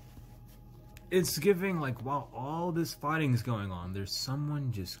 It's giving, like, while all this fighting is going on, there's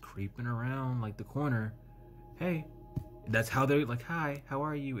someone just creeping around, like, the corner. Hey. That's how they're, like, hi, how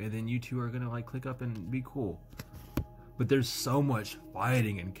are you? And then you two are gonna, like, click up and be cool. But there's so much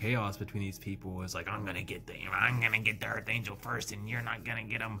fighting and chaos between these people. It's like, I'm gonna get the Earth Angel first, and you're not gonna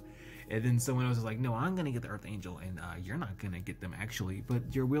get them. And then someone else is like, no, I'm gonna get the Earth Angel, and you're not gonna get them, actually.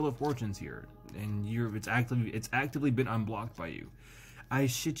 But your Wheel of Fortune's here, and it's actively been unblocked by you. I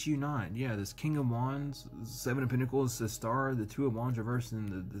shit you not. Yeah, this King of Wands, Seven of Pentacles, the Star, the Two of Wands reversed,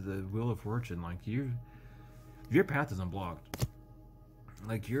 and the Wheel of Fortune. Like, your path is unblocked.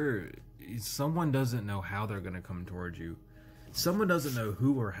 Like, someone doesn't know how they're gonna come towards you. Someone doesn't know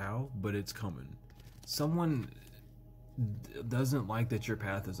who or how, but it's coming. Someone doesn't like that your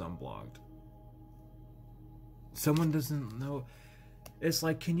path is unblocked. Someone doesn't know. It's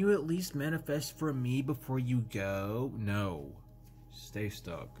like, can you at least manifest for me before you go? No. Stay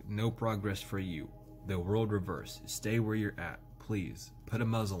stuck. No progress for you. The world reverse. Stay where you're at. Please. Put a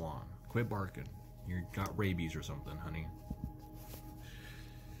muzzle on. Quit barking. You got rabies or something, honey.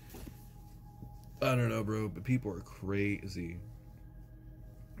 I don't know, bro, but people are crazy.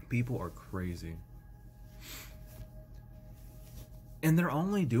 People are crazy. And they're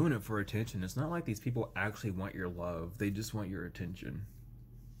only doing it for attention. It's not like these people actually want your love. They just want your attention.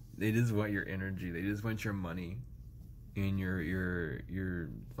 They just want your energy. They just want your money. And your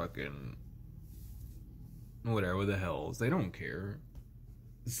fucking whatever the hells. They don't care.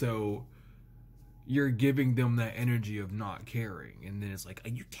 So you're giving them that energy of not caring, and then it's like,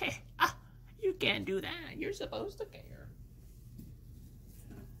 you can't do that. You're supposed to care.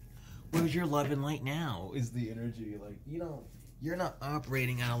 Where's your love and light now? Is the energy like, you're not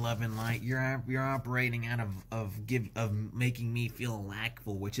operating out of love and light. You're operating out of making me feel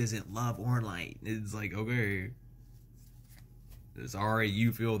lackful, which isn't love or light. It's like, okay. It's alright,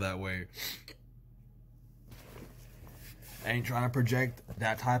 you feel that way. I ain't trying to project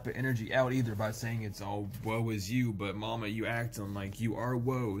that type of energy out either by saying it's all woe is you, but mama, you acting like you are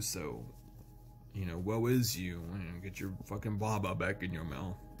woe, so, woe is you. Get your fucking baba back in your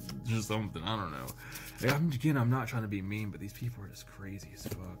mouth. Just something, I don't know. I'm not trying to be mean, but these people are just crazy as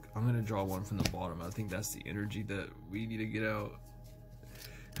fuck. I'm gonna draw one from the bottom. I think that's the energy that we need to get out.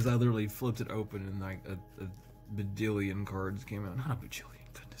 Because I literally flipped it open and like a bajillion cards came out. Not a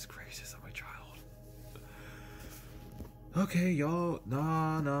bajillion, goodness gracious, I'm a child. Okay, y'all.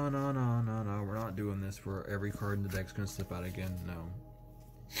 No, we're not doing this where every card in the deck's gonna slip out again. No.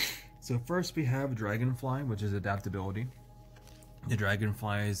 So first we have Dragonfly, which is adaptability. The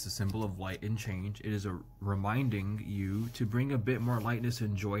Dragonfly is a symbol of light and change. It is reminding you to bring a bit more lightness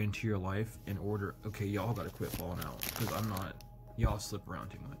and joy into your life in order... Okay, y'all gotta quit falling out, because y'all slip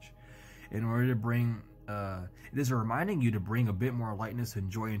around too much. In order to bring, it is reminding you to bring a bit more lightness and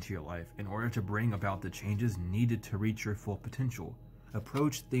joy into your life in order to bring about the changes needed to reach your full potential.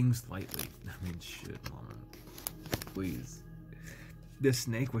 Approach things lightly. I mean, shit, mama. Please. The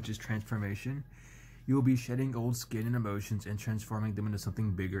snake, which is transformation. You will be shedding old skin and emotions and transforming them into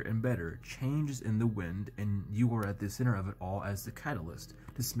something bigger and better. Change is in the wind, and you are at the center of it all as the catalyst.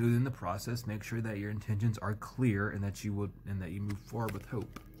 To smoothen the process, make sure that your intentions are clear and that you move forward with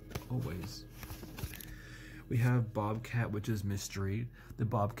hope. Always. We have Bobcat, which is mystery. The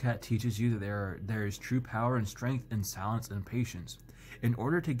Bobcat teaches you that there is true power and strength in silence and patience. In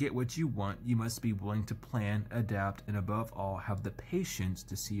order to get what you want, you must be willing to plan, adapt, and above all, have the patience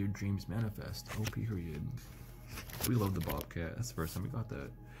to see your dreams manifest. Oh, period. We love the Bobcat. That's the first time we got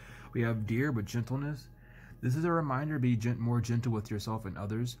that. We have Deer with gentleness. This is a reminder to be more gentle with yourself and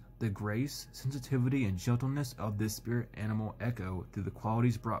others. The grace, sensitivity, and gentleness of this spirit animal echo through the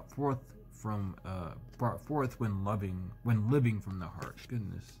qualities brought forth when living from the heart.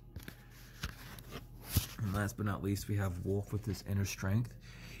 Goodness. And last but not least, we have Wolf with his inner strength.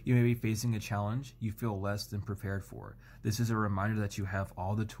 You may be facing a challenge you feel less than prepared for. This is a reminder that you have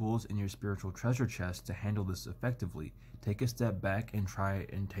all the tools in your spiritual treasure chest to handle this effectively. Take a step back and try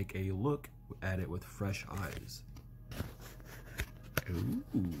and take a look at it with fresh eyes.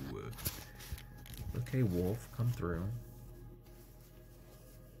 Ooh. Okay, Wolf, come through.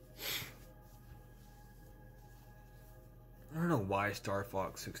 I don't know why Star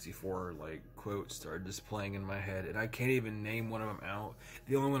Fox 64 quotes started displaying in my head, and I can't even name one of them out.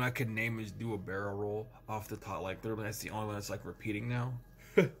 The only one I could name is do a barrel roll off the top. Literally, that's the only one that's repeating now.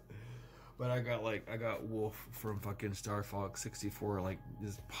 But I got Wolf from fucking Star Fox 64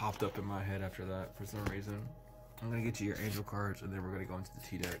 just popped up in my head after that for some reason. I'm gonna get you your angel cards, and then we're gonna go into the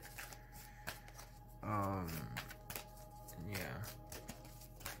T deck. Yeah.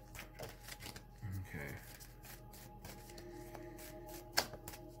 Okay.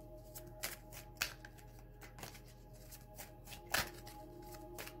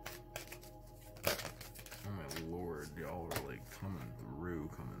 Lord, y'all are coming through.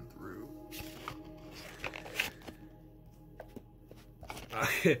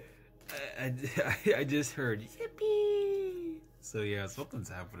 I just heard yippee. So yeah, something's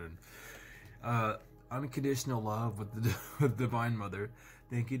happening. Unconditional love with Divine Mother.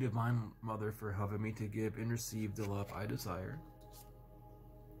 Thank you, Divine Mother, for helping me to give and receive the love I desire.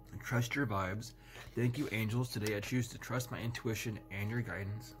 Trust your vibes. Thank you, angels. Today I choose to trust my intuition and your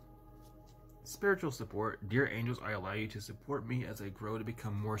guidance. Spiritual support. Dear angels, I allow you to support me as I grow to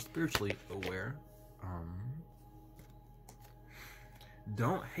become more spiritually aware.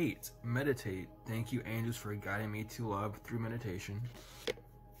 Don't hate. Meditate. Thank you, angels, for guiding me to love through meditation.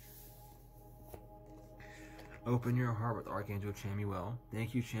 Open your heart with Archangel Chamuel.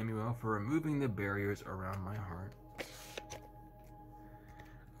 Thank you, Chamuel, for removing the barriers around my heart.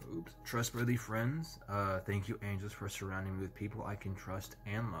 Oops. Trustworthy friends. Thank you, angels, for surrounding me with people I can trust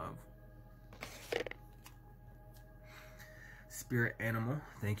and love. Spirit animal.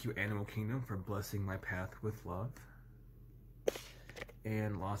 Thank you, Animal Kingdom, for blessing my path with love.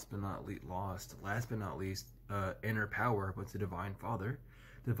 And last but not least, inner power with the Divine Father.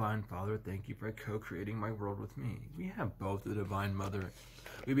 Divine Father, thank you for co-creating my world with me. We have both the Divine Mother.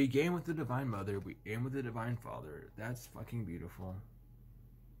 We began with the Divine Mother. We end with the Divine Father. That's fucking beautiful.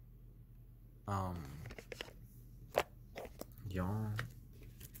 Y'all.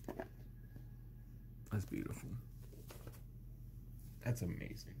 That's beautiful. That's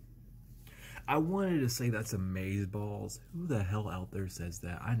amazing. I wanted to say that's amazeballs. Who the hell out there says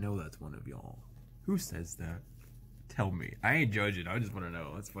that? I know that's one of y'all. Who says that? Tell me. I ain't judging. I just want to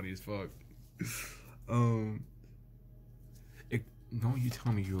know. That's funny as fuck. Don't you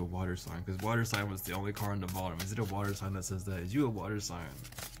tell me you're a water sign, because water sign was the only card on the bottom. Is it a water sign that says that? Is you a water sign?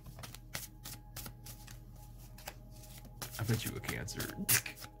 I bet you a Cancer.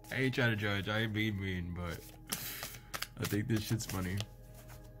 I ain't trying to judge. I ain't being mean, but I think this shit's funny.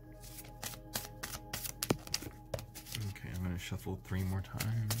 Okay, I'm gonna shuffle 3 more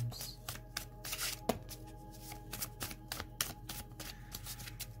times.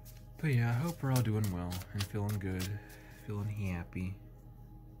 But yeah, I hope we're all doing well and feeling good, feeling happy.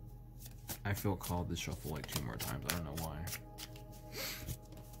 I feel called to shuffle 2 more times. I don't know why.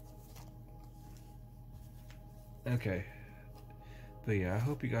 Okay. But yeah, I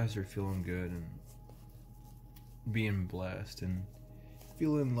hope you guys are feeling good and being blessed and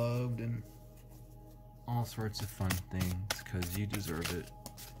feeling loved and all sorts of fun things, because you deserve it.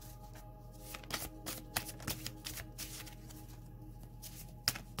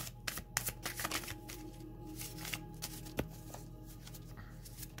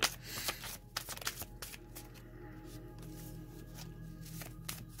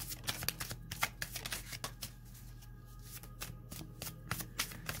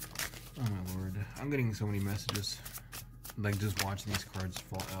 Oh my lord. I'm getting so many messages. Like, just watching these cards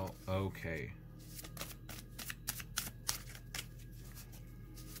fall out. Okay.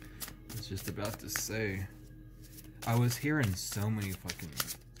 I was just about to say. I was hearing so many fucking,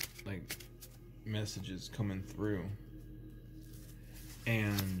 like, messages coming through.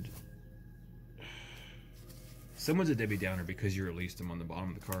 And someone's a Debbie Downer because you released them on the bottom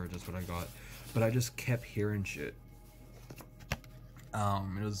of the card. That's what I got. But I just kept hearing shit.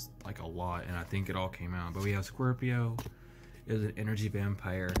 It was like a lot, and I think it all came out. But we have Scorpio. It was an energy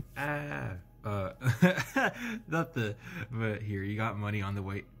vampire. Not the, but here, you got money on the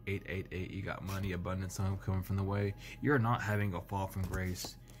way. 888, you got money, abundance coming from the way. You're not having a fall from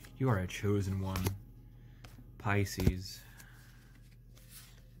grace. You are a chosen one. Pisces.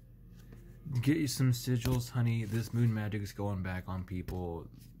 Get you some sigils, honey. This moon magic is going back on people.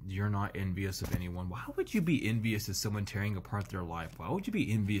 You're not envious of anyone. Why would you be envious of someone tearing apart their life? Why would you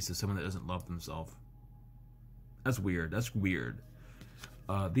be envious of someone that doesn't love themselves? That's weird. That's weird.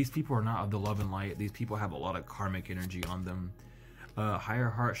 These people are not of the love and light. These people have a lot of karmic energy on them. Higher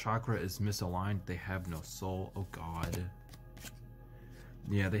heart chakra is misaligned. They have no soul. Oh God.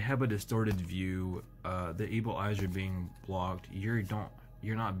 Yeah, they have a distorted view. The evil eyes are being blocked. You're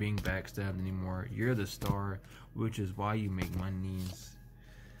not being backstabbed anymore. You're the star, which is why you make monies.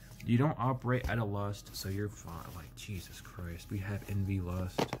 You don't operate out of lust, so you're fine. Like, Jesus Christ. We have envy,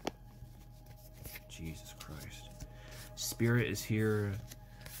 lust. Jesus Christ. Spirit is here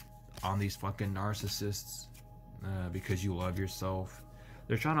on these fucking narcissists because you love yourself.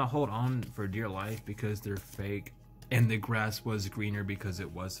 They're trying to hold on for dear life because they're fake. And the grass was greener because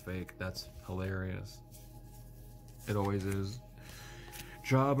it was fake. That's hilarious. It always is.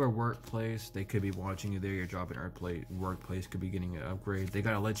 Job or workplace, they could be watching you there. Your job and workplace could be getting an upgrade. They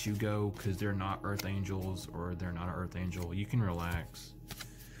gotta let you go because they're not Earth Angels, or they're not an Earth Angel. You can relax.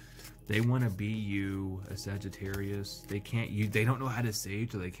 They want to be you, a Sagittarius. They can't. They don't know how to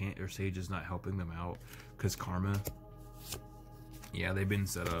sage, so they can't. Or sage is not helping them out because karma. Yeah, they've been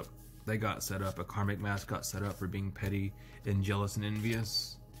set up. They got set up. A karmic mask got set up for being petty and jealous and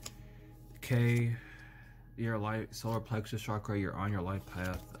envious. Okay. Your solar plexus chakra, you're on your life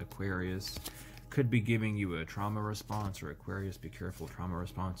path. Aquarius could be giving you a trauma response, or Aquarius, be careful of trauma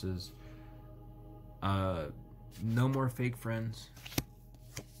responses. No more fake friends.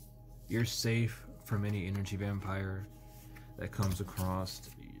 You're safe from any energy vampire that comes across.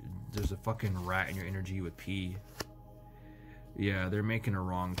 There's a fucking rat in your energy with pee. Yeah, they're making a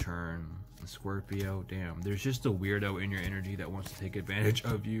wrong turn. Scorpio, damn. There's just a weirdo in your energy that wants to take advantage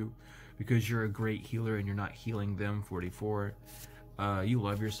of you because you're a great healer and you're not healing them. 44. You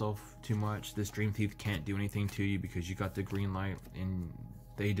love yourself too much. This Dream Thief can't do anything to you because you got the green light and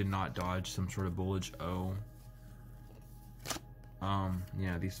they did not dodge some sort of bullish O.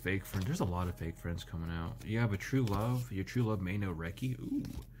 Yeah, these fake friends. There's a lot of fake friends coming out. You have a true love. Your true love may know Reiki. Ooh.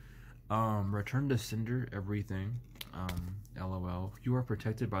 Return to sender everything. LOL. You are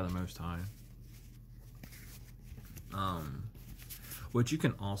protected by the Most High. What you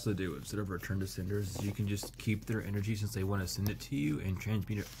can also do instead of return to senders is you can just keep their energy since they want to send it to you and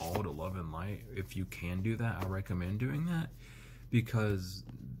transmute it all to love and light. If you can do that, I recommend doing that, because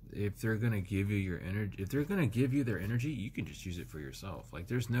if they're gonna give you your energy, if they're gonna give you their energy, you can just use it for yourself. Like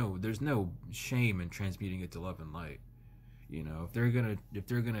there's no shame in transmuting it to love and light. You know, if they're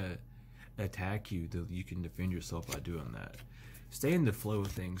gonna attack you, you can defend yourself by doing that. Stay in the flow of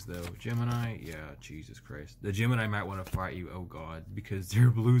things, though. Gemini, yeah, Jesus Christ. The Gemini might want to fight you, oh God, because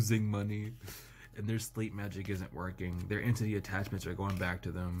they're losing money and their sleep magic isn't working. Their entity attachments are going back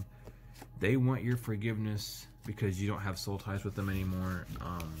to them. They want your forgiveness because you don't have soul ties with them anymore.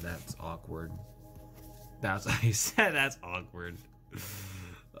 That's awkward. I said that's awkward.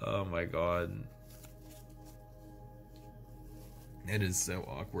 Oh my God. It is so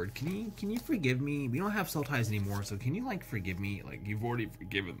awkward. Can you forgive me? We don't have soul ties anymore, so can you like forgive me? Like you've already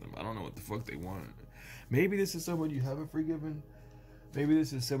forgiven them. I don't know what the fuck they want. Maybe this is someone you haven't forgiven. Maybe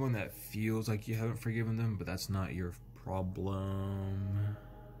this is someone that feels like you haven't forgiven them, but that's not your problem.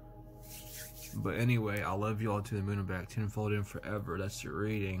 But anyway, I love you all to the moon and back tenfold and forever. That's your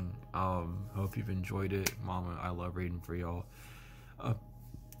reading. Hope you've enjoyed it. Mama, I love reading for y'all.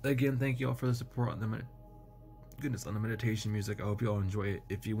 Again, thank y'all for the support on the on the meditation music. I hope you all enjoy it.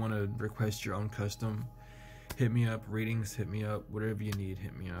 If you want to request your own custom, hit me up. Readings, hit me up. Whatever you need,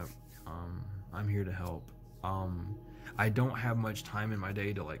 hit me up. I'm here to help. I don't have much time in my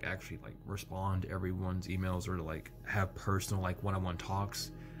day to like actually like respond to everyone's emails or to like have personal like one-on-one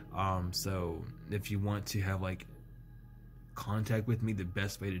talks. So if you want to have like contact with me, the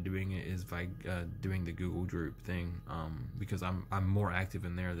best way to doing it is by doing the Google group thing, because I'm more active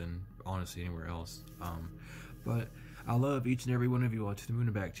in there than honestly anywhere else. But I love each and every one of you all, to the moon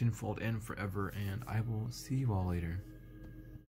and back, tenfold and forever, and I will see you all later.